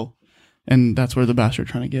to go, and that's where the bass are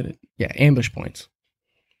trying to get it. Yeah, ambush points.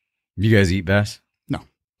 You guys eat bass? No.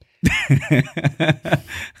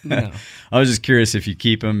 No. I was just curious if you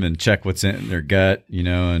keep them and check what's in their gut,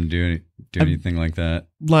 and do anything like that.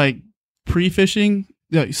 Like pre-fishing,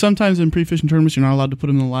 sometimes in pre-fishing tournaments, you're not allowed to put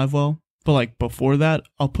them in the live well. But like before that,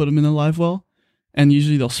 I'll put them in the live well, and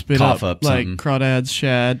usually they'll spit Cough up like something. Crawdads,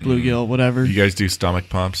 shad, bluegill, whatever. You guys do stomach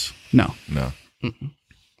pumps? No. Mm-mm.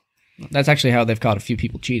 That's actually how they've caught a few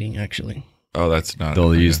people cheating, actually. Oh, that's not.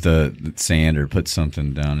 They'll use the sand or put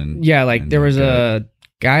something down in. Yeah, like there was a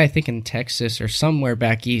guy, I think in Texas or somewhere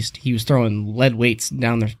back east. He was throwing lead weights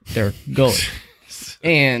down their gullet,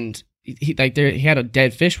 and he had a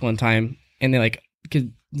dead fish one time, and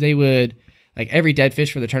they would every dead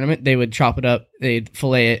fish for the tournament, they would chop it up, they'd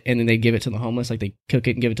fillet it, and then they'd give it to the homeless. Like they cook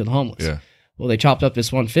it and give it to the homeless. Yeah. Well, they chopped up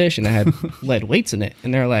this one fish and it had lead weights in it,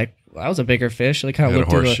 and they're like, well, that was a bigger fish. So they kind of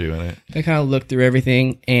looked horseshoe in it. They kind of looked through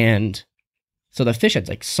everything, and so the fish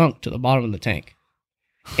had sunk to the bottom of the tank.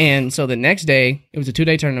 And so the next day, it was a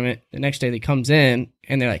 2-day tournament. The next day, they comes in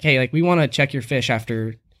and they're like, "Hey, we want to check your fish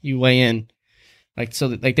after you weigh in."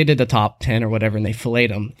 They did the top 10 or whatever, and they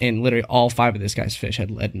filleted them, and literally all 5 of this guy's fish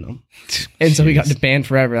had lead in them. And so he got banned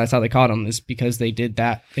forever. That's how they caught him, is because they did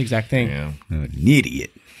that exact thing. Yeah. An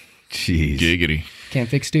idiot. Jeez. Giggity. Can't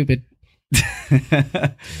fix stupid.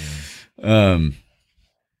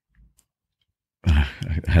 I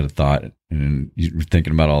had a thought, and you were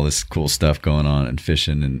thinking about all this cool stuff going on and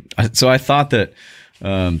fishing, and so I thought that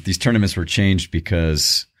these tournaments were changed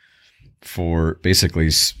because for basically,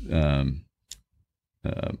 I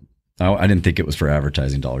didn't think it was for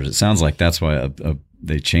advertising dollars. It sounds like that's why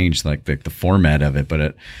they changed the format of it,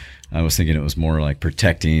 but I was thinking it was more like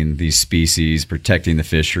protecting these species, protecting the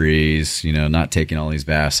fisheries, not taking all these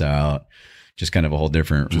bass out, just kind of a whole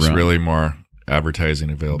different. Just really more advertising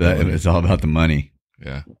availability. But it's all about the money.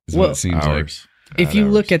 Yeah. Is what it seems hours. If you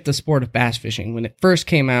look at the sport of bass fishing, when it first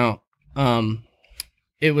came out,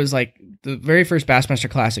 it was like the very first Bassmaster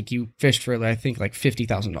Classic, you fished for, I think,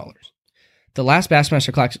 $50,000. The last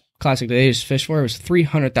Bassmaster Classic that they just fished for was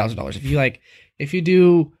 $300,000. If you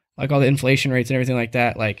do all the inflation rates and everything like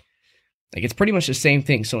that, it's pretty much the same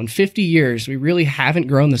thing. So in 50 years, we really haven't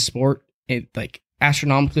grown the sport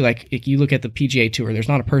astronomically. If you look at the PGA Tour, there's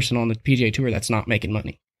not a person on the PGA Tour that's not making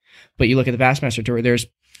money. But you look at the Bassmaster Tour, there's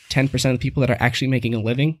 10% of the people that are actually making a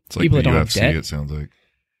living. It's like people the that don't UFC, have debt. it sounds like.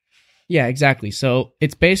 Yeah, exactly. So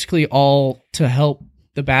it's basically all to help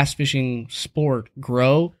the bass fishing sport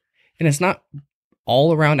grow. And it's not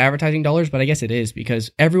all around advertising dollars, but I guess it is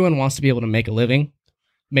because everyone wants to be able to make a living,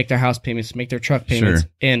 make their house payments, make their truck payments. Sure.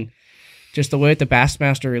 And just the way that the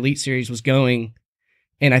Bassmaster Elite Series was going,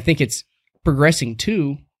 and I think it's progressing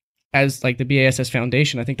too, as like the BASS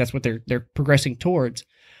Foundation. I think that's what they're progressing towards.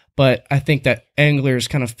 But I think that anglers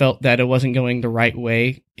kind of felt that it wasn't going the right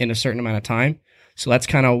way in a certain amount of time. So that's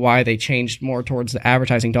kind of why they changed more towards the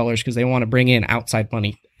advertising dollars, because they want to bring in outside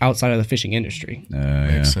money outside of the fishing industry.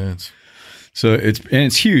 Makes sense. So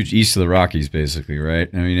it's huge east of the Rockies, basically, right?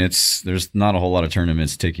 I mean, there's not a whole lot of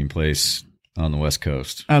tournaments taking place on the West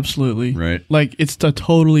Coast. Absolutely. Right. Like, it's a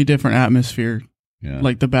totally different atmosphere. Yeah.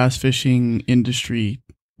 Like the bass fishing industry,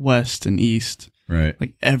 west and east. Right.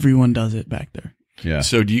 Like, everyone does it back there. Yeah.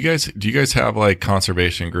 So do you guys have like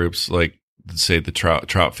conservation groups, like say the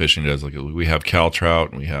trout fishing does? Like we have Cal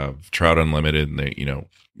Trout and we have Trout Unlimited, and they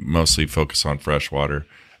mostly focus on freshwater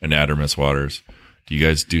and Addermis waters. Do you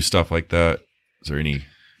guys do stuff like that? Is there any?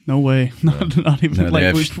 No way. Not even No,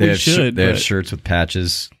 like we should. They have but- shirts with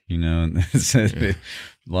patches, and a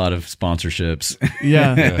lot of sponsorships.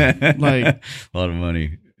 Yeah. Like, a lot of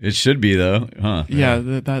money. It should be though, huh? yeah,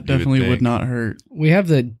 that definitely would think. not hurt. We have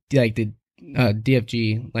the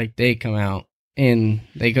DFG, like they come out and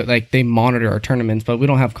they go, like they monitor our tournaments, but we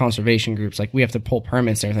don't have conservation groups. Like we have to pull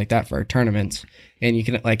permits and everything like that for our tournaments. And you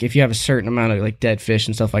can, like, if you have a certain amount of like dead fish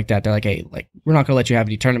and stuff like that, they're like, hey, like we're not gonna let you have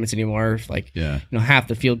any tournaments anymore. If like half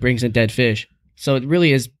the field brings in dead fish. So it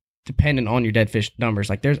really is dependent on your dead fish numbers.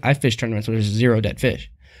 Like I fish tournaments where there's 0 dead fish.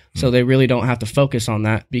 So they really don't have to focus on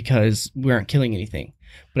that because we aren't killing anything.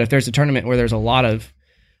 But if there's a tournament where there's a lot of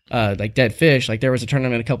like dead fish, like there was a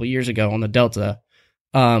tournament a couple years ago on the Delta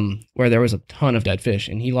where there was a ton of dead fish,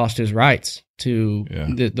 and he lost his rights to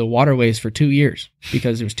the waterways for 2 years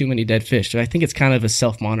because there was too many dead fish. So I think it's kind of a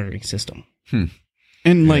self-monitoring system.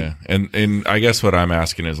 And like, and I guess what I'm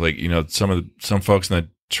asking is like, some folks in the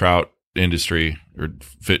trout industry or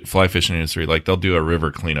fly fishing industry, like they'll do a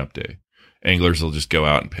river cleanup day. Anglers will just go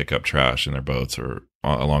out and pick up trash in their boats or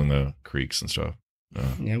along the creeks and stuff.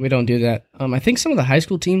 Yeah, we don't do that. I think some of the high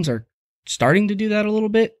school teams are starting to do that a little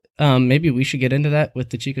bit. Maybe we should get into that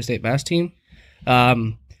with the Chico State bass team.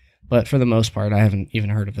 But for the most part, I haven't even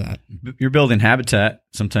heard of that. You're building habitat.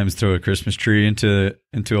 Sometimes throw a Christmas tree into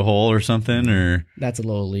a hole or something, or that's a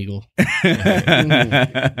little illegal.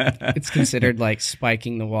 It's considered like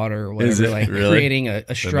spiking the water or whatever, like really? Creating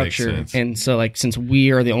a structure. And so, like, since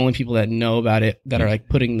we are the only people that know about it, that are like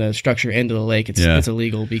putting the structure into the lake, it's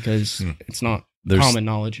illegal because it's not common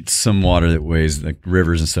knowledge. Some water that weighs like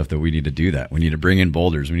rivers and stuff that we need to do that. We need to bring in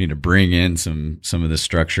boulders. We need to bring in some of this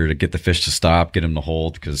structure to get the fish to stop, get them to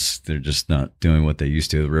hold, because they're just not doing what they used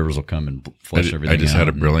to. The rivers will come and flush everything out. I just had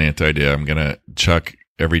a brilliant idea. I'm gonna chuck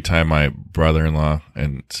every time my brother-in-law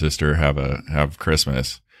and sister have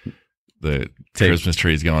Christmas, the Christmas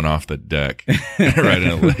tree's going off the deck right in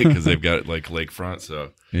the lake because they've got it like lakefront.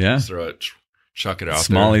 So just throw it, chuck it out.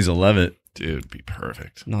 Smallies will love it. Dude, it'd be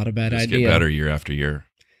perfect. Not a bad Just idea. Get better year after year.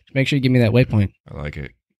 Make sure you give me that waypoint. I like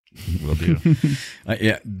it. Will do.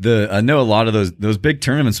 I know a lot of those big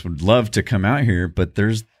tournaments would love to come out here, but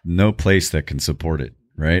there's no place that can support it,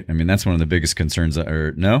 right? I mean, that's one of the biggest concerns.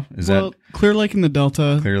 Or no, is that Clear Lake in the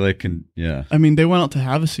Delta? Clear Lake can, I mean, they went out to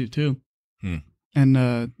Havasu too,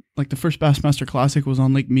 and like the first Bassmaster Classic was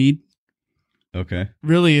on Lake Mead. Okay,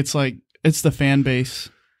 really, it's the fan base.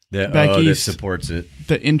 That supports it.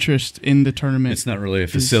 The interest in the tournament. It's not really a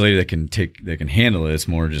facility that can handle it. It's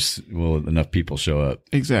more just enough people show up.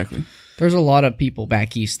 Exactly. There's a lot of people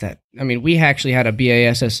back east we actually had a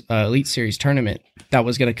BASS Elite Series tournament that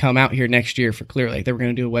was going to come out here next year for Clear Lake. They were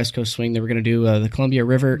going to do a West Coast swing. They were going to do the Columbia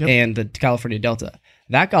River and the California Delta.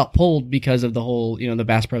 That got pulled because of the whole, the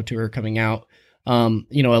Bass Pro Tour coming out,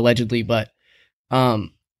 allegedly. But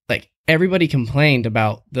everybody complained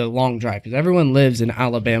about the long drive because everyone lives in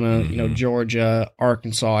Alabama, Georgia,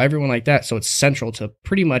 Arkansas, everyone like that. So it's central to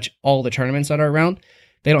pretty much all the tournaments that are around.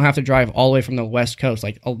 They don't have to drive all the way from the West Coast.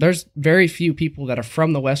 There's very few people that are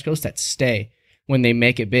from the West Coast that stay when they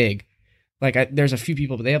make it big. There's a few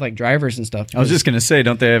people, but they have drivers and stuff. I was just going to say,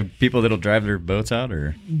 don't they have people that'll drive their boats out,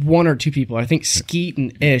 or 1 or 2 people? I think Skeet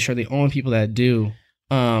and Ish are the only people that do.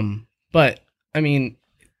 But I mean,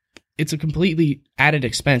 it's a completely added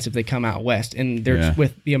expense if they come out west, and they're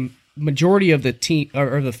with the majority of the team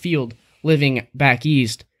or the field living back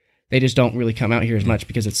east. They just don't really come out here as much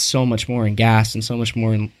because it's so much more in gas and so much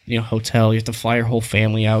more in hotel. You have to fly your whole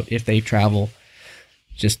family out if they travel.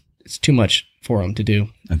 It's too much for them to do.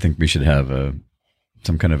 I think we should have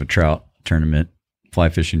some kind of a trout tournament, fly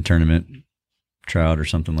fishing tournament, trout or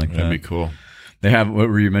something like that. That'd be cool. They have, what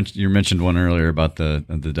were you mentioned? You mentioned one earlier about the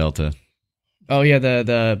Delta. Oh yeah,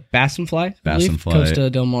 the Bass and Fly. Bass and Fly. Costa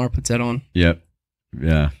Del Mar puts that on. Yep.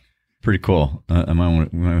 Yeah. Pretty cool. We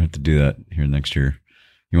might have to do that here next year.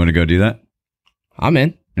 You want to go do that? I'm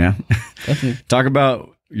in. Yeah. Definitely. Talk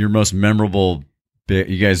about your most memorable.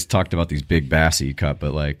 You guys talked about these big bass that you caught,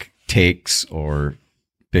 but like takes or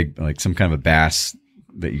big, like some kind of a bass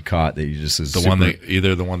that you caught that you just is The one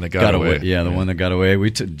that got away. Yeah, the one that got away.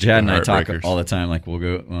 Jad and I talk Heartbreakers. all the time. Like we'll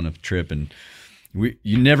go on a trip and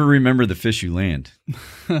you never remember the fish you land,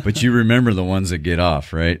 but you remember the ones that get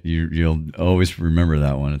off. Right? You'll always remember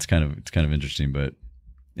that one. It's kind of interesting. But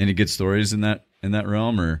any good stories in that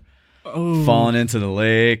realm, or falling into the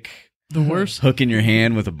lake, The worst hooking your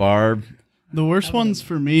hand with a barb. The worst ones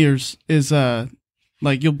for me is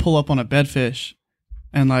like you'll pull up on a bedfish,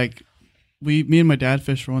 and like me and my dad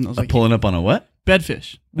fished for one that was like Pulling up on a what?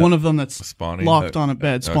 bedfish. One of them that's Spawning. locked on a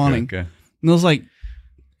bed, spawning. Okay. And it was like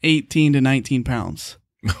 18 to 19 pounds.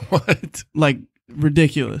 What? Like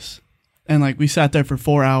ridiculous. And like we sat there for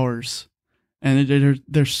 4 hours, and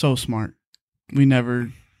they're so smart. We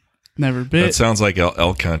never bit. That sounds like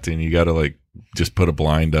elk hunting. You got to like just put a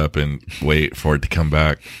blind up and wait for it to come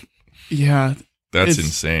back. Yeah. That's It's-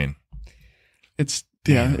 insane.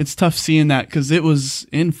 It's tough seeing that because it was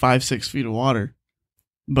in 5-6 feet of water,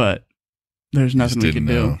 but there's nothing we didn't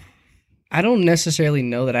could do. know. I don't necessarily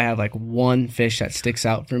know that I have like one fish that sticks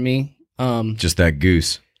out for me. Just that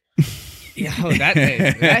goose. Yeah, that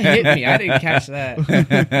hit me. I didn't catch that.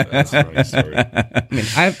 That's a funny story. I mean,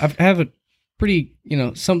 I have a pretty,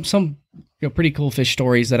 some pretty cool fish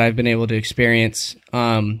stories that I've been able to experience.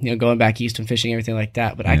 Going back east and fishing, everything like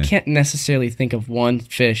that. But I can't necessarily think of one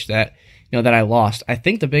fish that that I lost. I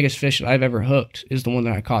think the biggest fish that I've ever hooked is the one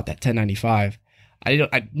that I caught, that 1095. I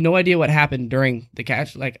had no idea what happened during the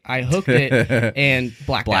catch. Like I hooked it and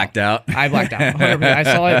blacked out. I blacked out. 100%. I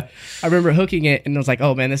saw it. I remember hooking it and I was like,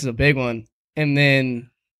 "Oh man, this is a big one." And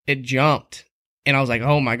then it jumped, and I was like,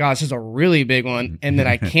 "Oh my gosh, this is a really big one." And then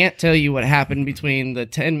I can't tell you what happened between the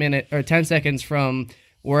 10 seconds from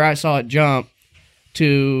where I saw it jump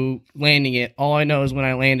to landing it. All I know is when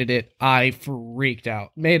I landed it, I freaked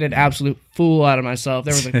out, made an absolute fool out of myself.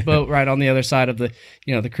 There was a boat right on the other side of the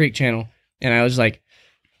the creek channel. And I was like,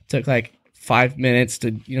 took like 5 minutes to,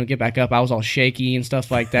 get back up. I was all shaky and stuff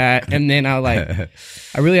like that. And then I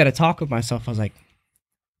really had to talk with myself. I was like,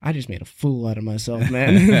 I just made a fool out of myself,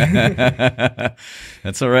 man.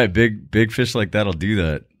 That's all right. Big fish like that'll do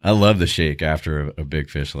that. I love the shake after a big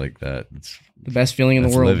fish like that. It's The best feeling in the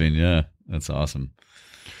world. living. Yeah. That's awesome.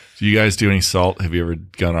 Do you guys do any salt? Have you ever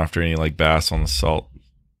gone after any like bass on the salt?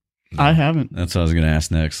 I haven't. That's what I was going to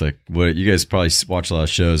ask next. Like, what you guys probably watch a lot of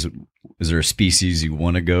shows. Is there a species you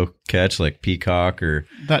want to go catch, like peacock or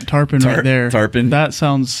That tarpon right there. Tarpon. That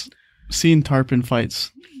sounds. Seeing tarpon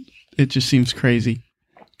fights, it just seems crazy.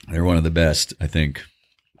 They're one of the best, I think,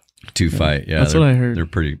 to fight. Yeah, that's what I heard. They're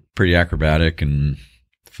pretty acrobatic and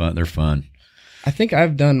fun. They're fun. I think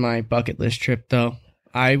I've done my bucket list trip, though.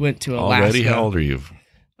 I went to Alaska. Already? How old are you?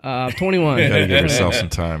 21. You got to give yourself some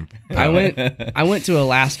time. I went to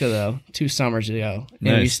Alaska though 2 summers ago, and we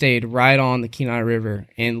Nice. stayed right on the Kenai River,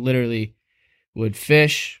 and literally would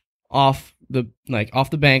fish off the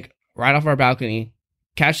bank, right off our balcony,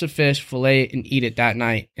 catch the fish, fillet it, and eat it that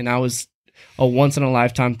night. And that was a once in a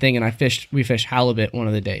lifetime thing. And we fished halibut one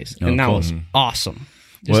of the days, and that cool. was awesome,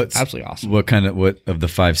 just absolutely awesome. What of the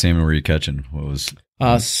 5 salmon were you catching? What was?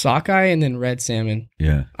 Sockeye and then red salmon.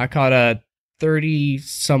 Yeah. I caught a 30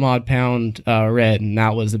 some odd pound red, and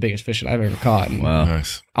that was the biggest fish that I've ever caught. And Wow.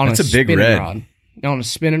 Nice. on That's a big spinning red. rod. On a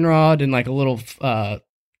spinning rod and like a little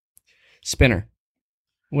spinner,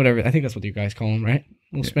 whatever. I think that's what you guys call them, right?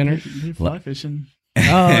 Little spinner. You're fly fishing. Oh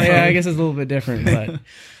yeah, I guess it's a little bit different. But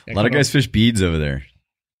A lot of guys fish beads over there.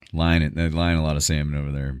 They line a lot of salmon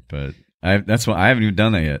over there, but I haven't even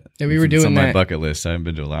done that yet. Yeah, we were It's on doing my that. bucket list. I haven't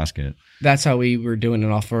been to Alaska yet. That's how we were doing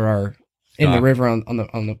it off for our in the river on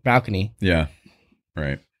the balcony. Yeah.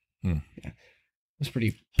 Right. It was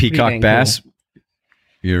pretty Peacock dang bass.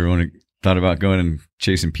 You ever thought about going and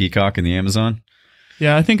chasing peacock in the Amazon?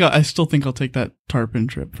 Yeah, I still think I'll take that tarpon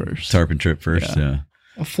trip first. Tarpon trip first. Yeah.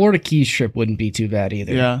 A Florida Keys trip wouldn't be too bad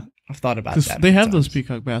either. Yeah, I've thought about 'cause that. they a few have those times.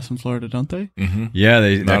 peacock bass in Florida, don't they? Mm-hmm. Yeah.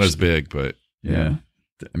 They Not actually- as big, but Yeah.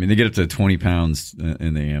 I mean, they get up to 20 pounds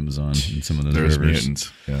in the Amazon in some of those there's rivers.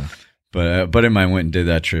 mutants. Yeah. But a buddy of mine went and did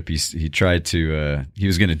that trip. He tried to, he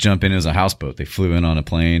was going to jump in as a houseboat. They flew in on a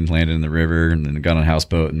plane, landed in the river, and then got on a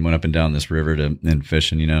houseboat and went up and down this river and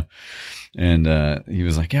fishing, you know. And he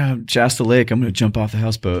was like, yeah, Shasta Lake, I'm going to jump off the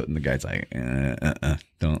houseboat. And the guy's like,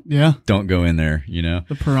 don't go in there, you know.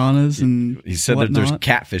 The piranhas and he said that there's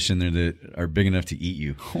catfish in there that are big enough to eat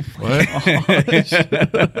you. Oh my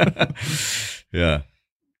gosh. Yeah.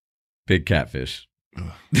 Big catfish.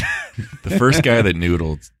 The first guy that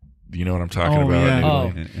noodled, you know what I'm talking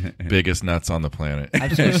about? Yeah. Biggest nuts on the planet.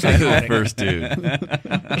 Absolutely psychotic. First dude.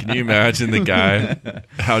 Can you imagine the guy?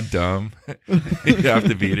 How dumb you have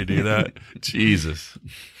to be to do that? Jesus.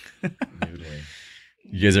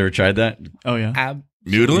 You guys ever tried that? Oh yeah.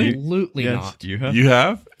 Noodling? Absolutely Yes. not. You have? You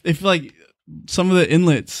have? If like some of the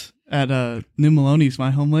inlets at New Maloney's,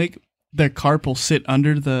 my home lake, their carp will sit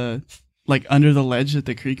under the ledge that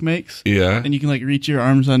the creek makes. Yeah. And you can like reach your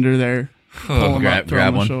arms under there, pull them up, throw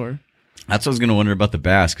them grab one. ashore. That's what I was going to wonder about the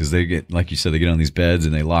bass, because they get, like you said, they get on these beds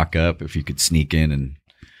and they lock up. If you could sneak in and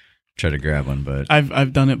try to grab one, but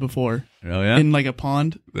I've done it before. Oh yeah, in like a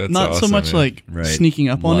pond. That's not so awesome, much man. like Right. sneaking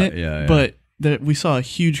up on it, Yeah. but we saw a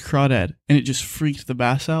huge crawdad and it just freaked the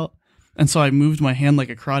bass out. And so I moved my hand like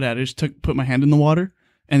a crawdad. I just put my hand in the water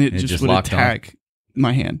and it just would locked on? attack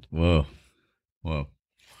my hand. Whoa.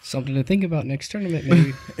 Something to think about next tournament,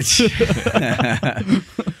 maybe.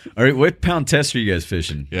 All right, what pound test are you guys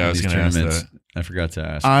fishing? Yeah, I in was these gonna ask tournaments? that. I forgot to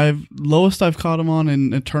ask. Lowest I've caught them on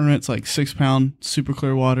in a tournament's like 6 pound super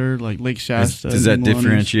clear water, like Lake Shasta. Does that New Maloney's.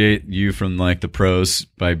 differentiate you from like the pros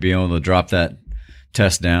by being able to drop that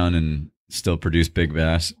test down and still produce big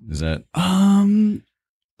bass? Is that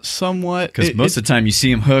somewhat? because most of the time you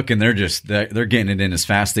see them hook and they're getting it in as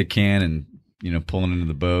fast as they can and pulling into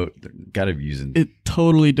the boat. They're got to be using. It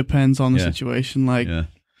totally depends on the Yeah. situation. Like Yeah.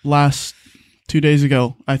 last 2 days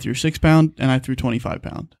ago, I threw 6 pound and I threw 25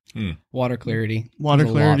 pound. Water clarity. Water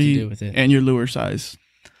has a lot to clarity do with it. and your lure size.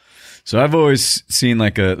 So I've always seen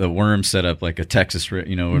like the worm set up like a Texas, where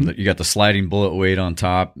you got the sliding bullet weight on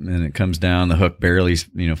top and it comes down. The hook barely,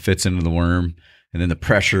 fits into the worm. And then the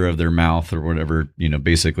pressure of their mouth or whatever,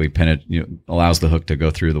 basically allows the hook to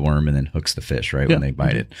go through the worm and then hooks the fish, right, when they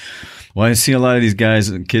bite it. Well, I see a lot of these guys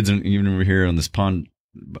and kids, even over here on this pond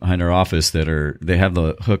behind our office, they have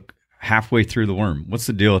the hook halfway through the worm. What's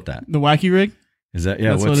the deal with that? The wacky rig? Is that,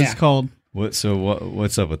 That's what it's called. what's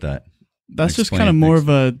up with that? That's just Explain kind of more things. of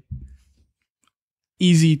a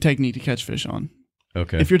easy technique to catch fish on.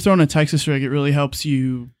 Okay. If you're throwing a Texas rig, it really helps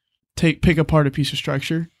you pick apart a piece of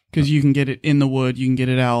structure because you can get it in the wood, you can get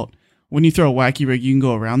it out. When you throw a wacky rig, you can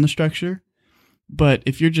go around the structure. But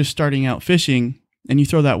if you're just starting out fishing and you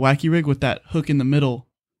throw that wacky rig with that hook in the middle,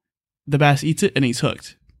 the bass eats it and he's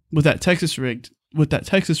hooked. With that Texas rigged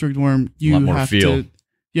worm, you lot more have feel.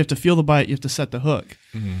 to feel the bite, you have to set the hook.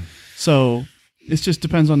 Mm-hmm. So it just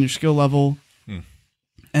depends on your skill level.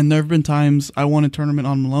 And there have been times I won a tournament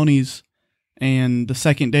on Maloney's, and the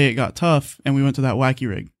second day it got tough, and we went to that wacky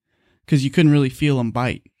rig because you couldn't really feel them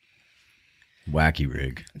bite. Wacky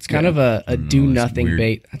rig. It's kind of a do it's nothing weird.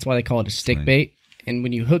 bait. That's why they call it a stick bait. And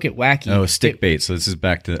when you hook it wacky, Oh, stick bait. So this is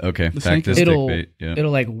back to stick it'll bait. Yeah.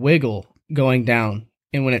 it'll like wiggle going down.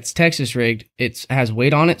 And when it's Texas rigged, it has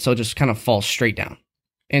weight on it, so it just kind of falls straight down.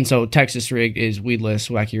 And so Texas rigged is weedless,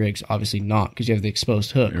 wacky rigs obviously not because you have the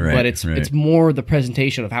exposed hook. Right, but it's more the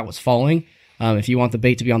presentation of how it's falling. If you want the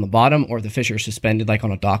bait to be on the bottom, or if the fish are suspended like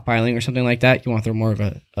on a dock piling or something like that, you want to throw more of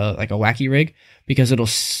a wacky rig because it'll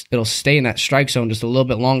stay in that strike zone just a little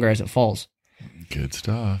bit longer as it falls. Good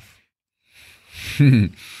stuff.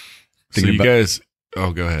 Thinking guys,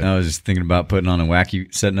 oh, go ahead. I was just thinking about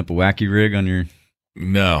setting up a wacky rig on your.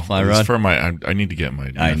 No, Fly it's rod? for I need to get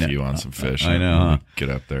my I nephew know. on some fish. I know, huh? Get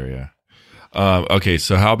up there, yeah. Okay,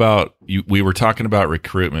 so how about you? We were talking about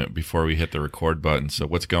recruitment before we hit the record button. So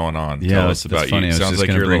what's going on? Yeah, Tell us that's about funny. I you. was Sounds just like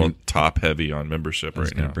gonna you're a bring- little top heavy on membership I was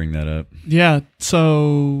right going now. to bring that up. Yeah,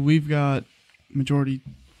 so we've got majority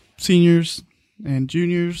seniors and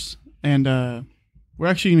juniors, and we're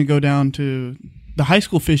actually going to go down to the high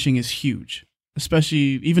school fishing is huge, especially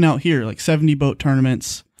even out here, like 70 boat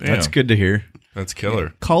tournaments. Damn, That's good to hear. That's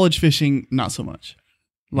killer. College fishing, not so much.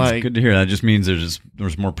 It's good to hear. That just means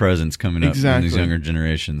there's more presence coming up in Exactly. these younger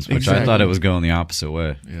generations, which I Exactly. thought it was going the opposite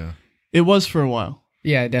way. Yeah. It was for a while,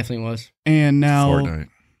 Yeah, it definitely was. and now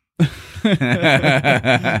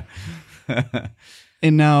Fortnite.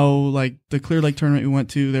 and now like the Clear Lake tournament we went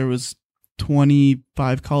to, there was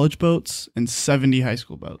 25 college boats and 70 high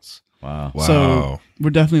school boats. Wow. Wow. So we're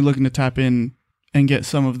definitely looking to tap in and get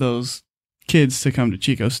some of those kids to come to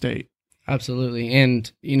Chico State. Absolutely. And,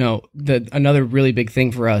 another really big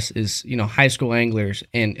thing for us is, high school anglers.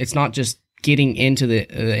 And it's not just getting into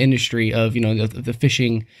the industry of, the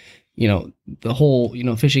fishing, the whole,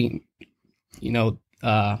 fishing,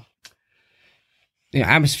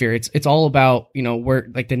 atmosphere. It's all about, where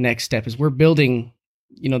like the next step is. We're building,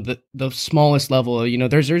 the smallest level.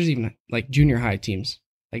 There's even like junior high teams.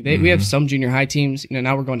 Like we have some junior high teams.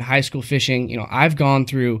 Now we're going to high school fishing. I've gone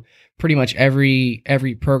through pretty much every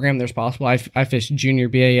program there's possible. I fished junior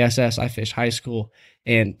BASS. I fished high school,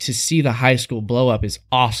 and to see the high school blow up is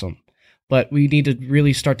awesome. But we need to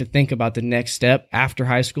really start to think about the next step after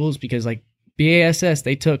high schools, because like BASS,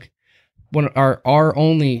 they took our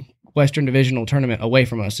only Western Divisional tournament away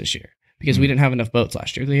from us this year because we didn't have enough boats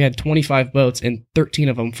last year. They had 25 boats, and 13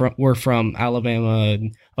 of them were from Alabama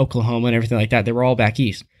and Oklahoma and everything like that. They were all back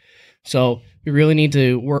east. So we really need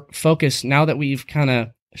to focus now that we've kind of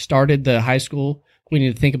started the high school. We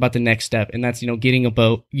need to think about the next step, and that's, getting a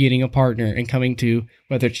boat, getting a partner, and coming to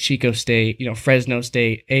whether it's Chico State, Fresno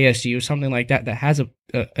State, ASU, something like that has an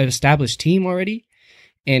established team already,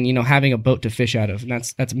 and having a boat to fish out of. And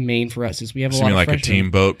that's main for us is we have a lot of like freshmen. A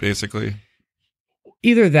team boat, basically.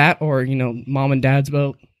 Either that or mom and dad's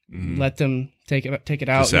boat. Let them take it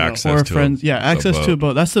out. Just access or to friends. Access to a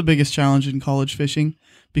boat. That's the biggest challenge in college fishing,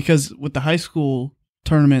 because with the high school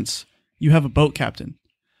tournaments, you have a boat captain.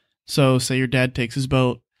 So say your dad takes his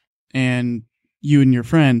boat and you and your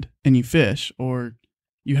friend and you fish, or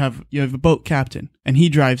you have a boat captain and he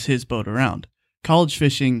drives his boat around. College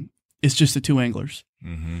fishing is just the two anglers.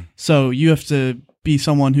 So you have to be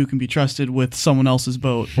someone who can be trusted with someone else's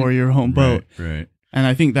boat or your home boat. Right. And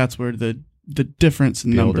I think that's where the difference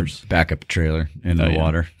in numbers. Backup trailer in the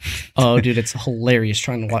water. Oh, dude, it's hilarious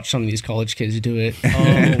trying to watch some of these college kids do it.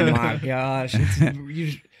 Oh my gosh.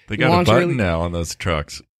 They got a button now on those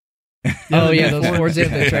trucks. Oh yeah, those Fords have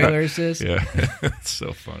the trailer assist. Yeah, it's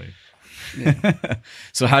so funny. Yeah.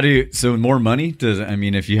 So more money?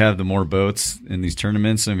 If you have the more boats in these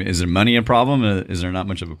tournaments, is there money a problem? Is there not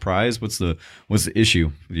much of a prize? What's the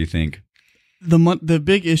issue, do you think? The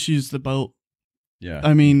big issue is the boat.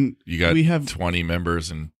 Yeah. We have 20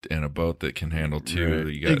 members in a boat that can handle two.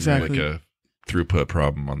 Right. You got like a throughput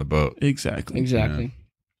problem on the boat. Exactly. Yeah.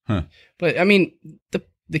 Huh. But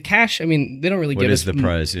the cash, they don't really give us. What is the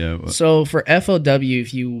prize? Yeah. So for FOW,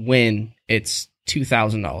 if you win, it's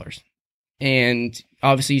 $2,000. And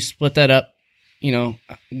obviously you split that up,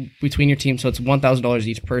 between your team. So it's $1,000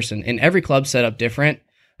 each person. And every club's set up different.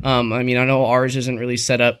 I know ours isn't really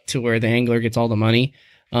set up to where the angler gets all the money.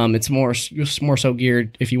 It's more so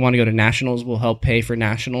geared if you want to go to nationals, we'll help pay for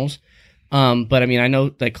nationals. But I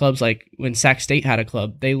know that clubs like when Sac State had a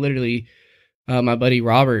club, they literally, my buddy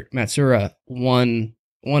Robert Matsura won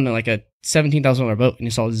like a $17,000 boat and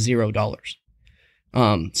he saw $0.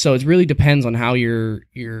 So it really depends on how your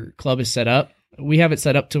club is set up. We have it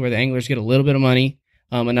set up to where the anglers get a little bit of money,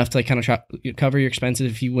 enough to like kind of cover your expenses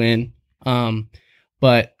if you win.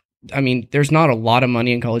 But there's not a lot of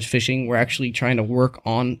money in college fishing. We're actually trying to work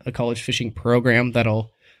on a college fishing program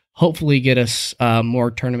that'll hopefully get us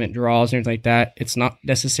more tournament draws and everything like that. It's not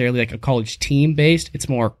necessarily like a college team based. It's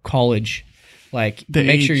more college, like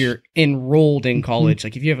make sure you're enrolled in college.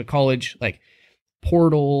 Like if you have a college like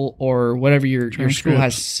portal or whatever your school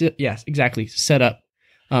has, set up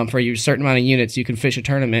for you, a certain amount of units, you can fish a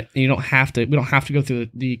tournament. And we don't have to go through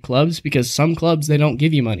the clubs, because some clubs, they don't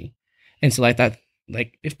give you money. And so like that,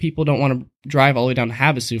 like if people don't want to drive all the way down to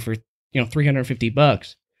Havasu for,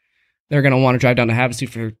 $350, they're going to want to drive down to Havasu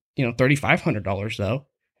for, $3,500 though.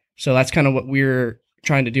 So that's kind of what we're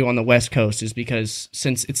trying to do on the West Coast, is because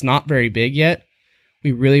since it's not very big yet,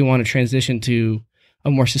 we really want to transition to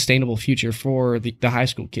a more sustainable future for the high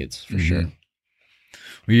school kids, for sure.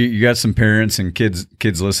 Well, you got some parents and kids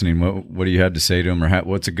listening. What do you have to say to them, or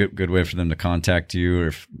what's a good way for them to contact you, or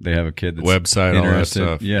if they have a kid that's website, interested? All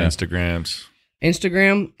that stuff, yeah, Instagram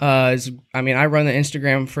is. I run the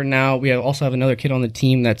Instagram for now. We also have another kid on the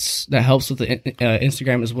team that helps with the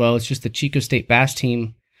Instagram as well. It's just the Chico State Bass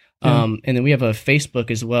team, and then we have a Facebook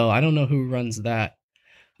as well. I don't know who runs that.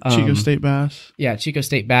 Chico State Bass. Yeah, Chico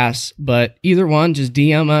State Bass. But either one, just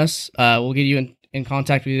DM us. We'll get you in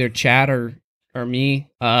contact with either Chad or me.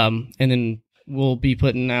 And then we'll be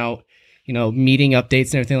putting out, meeting updates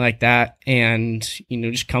and everything like that. And,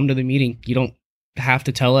 just come to the meeting. You don't have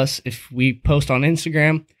to tell us. If we post on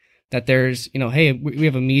Instagram that there's, hey, we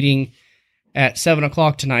have a meeting at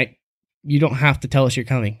 7:00 tonight, you don't have to tell us you're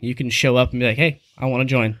coming. You can show up and be like, hey, I want to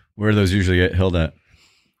join. Where do those usually get held at?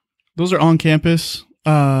 Those are on campus.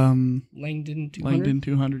 Langdon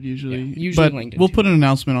 200 usually. Yeah, usually but Langdon we'll 200. put an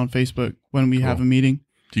announcement on Facebook when we have a meeting.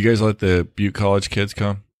 Do you guys let the Butte College kids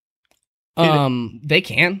come? They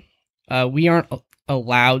can. We aren't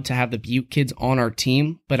allowed to have the Butte kids on our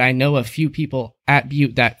team, but I know a few people at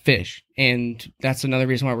Butte that fish. And that's another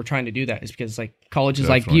reason why we're trying to do that, is because like colleges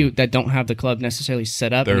like Butte that don't have the club necessarily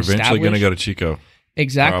set up. They're eventually going to go to Chico.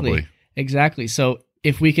 Exactly. Probably. Exactly. So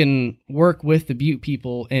if we can work with the Butte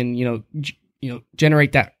people and,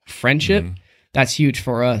 generate that friendship, that's huge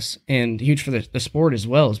for us and huge for the sport as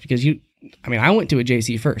well, is because I went to a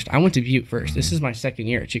JC first. I went to Butte first. This is my second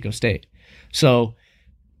year at Chico State. So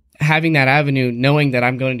having that avenue, knowing that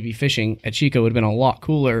I'm going to be fishing at Chico would have been a lot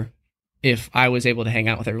cooler if I was able to hang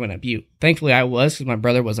out with everyone at Butte. Thankfully, I was, because my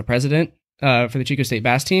brother was a president for the Chico State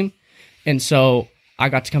bass team. And so I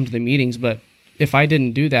got to come to the meetings. But if I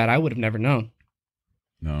didn't do that, I would have never known.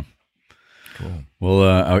 No. Cool.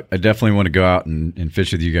 Well, I definitely want to go out and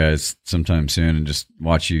fish with you guys sometime soon and just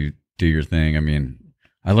watch you do your thing. I mean,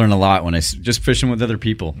 I learn a lot when just fishing with other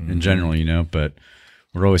people in general, but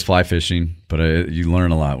we're always fly fishing, but you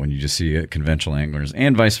learn a lot when you just see conventional anglers,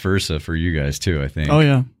 and vice versa for you guys too, I think. Oh,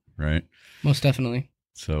 yeah. Right? Most definitely.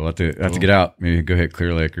 So we'll have to get out, maybe go hit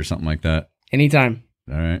Clear Lake or something like that. Anytime.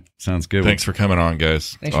 All right. Sounds good. Thanks for coming on,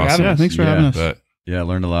 guys. Thanks for having us. Yeah, thanks for having us. I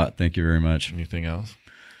learned a lot. Thank you very much. Anything else?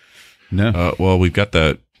 No. Well, we got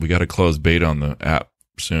to close beta on the app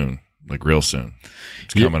soon, like real soon.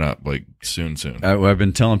 It's coming up, like soon. I've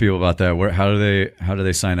been telling people about that. How do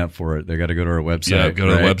they sign up for it? They got to go to our website. Yeah, go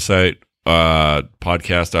to the website,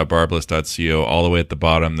 podcast.barbless.co. All the way at the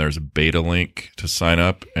bottom, there's a beta link to sign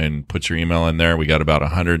up and put your email in there. We got about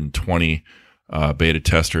 120 beta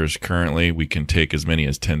testers currently. We can take as many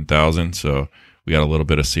as 10,000. So we got a little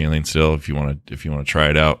bit of ceiling still if you want to try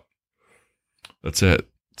it out. That's it.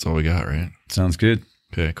 That's all we got, right? Sounds good.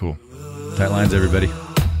 Okay, cool. Tight lines, everybody.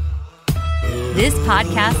 This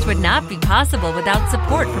podcast would not be possible without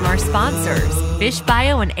support from our sponsors,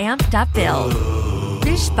 FishBio and Amp.Build.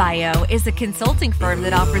 FishBio is a consulting firm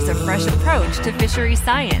that offers a fresh approach to fishery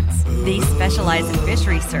science. They specialize in fish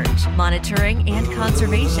research, monitoring, and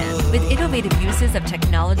conservation with innovative uses of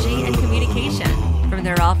technology and communication. From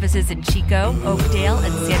their offices in Chico, Oakdale,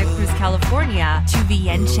 and Santa Cruz, California, to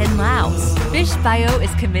Vientiane, Laos, FishBio is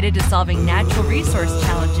committed to solving natural resource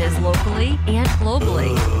challenges locally and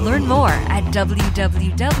globally. Learn more at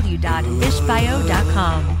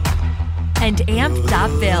www.fishbio.com. And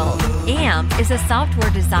Amp.Build. AMP is a software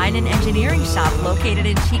design and engineering shop located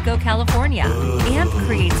in Chico, California. AMP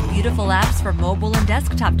creates beautiful apps for mobile and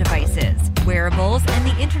desktop devices, wearables, and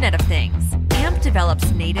the Internet of Things. AMP develops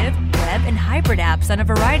native, web, and hybrid apps on a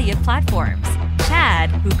variety of platforms. Chad,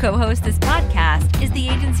 who co-hosts this podcast, is the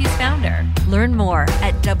agency's founder. Learn more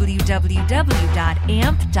at www.amp.build.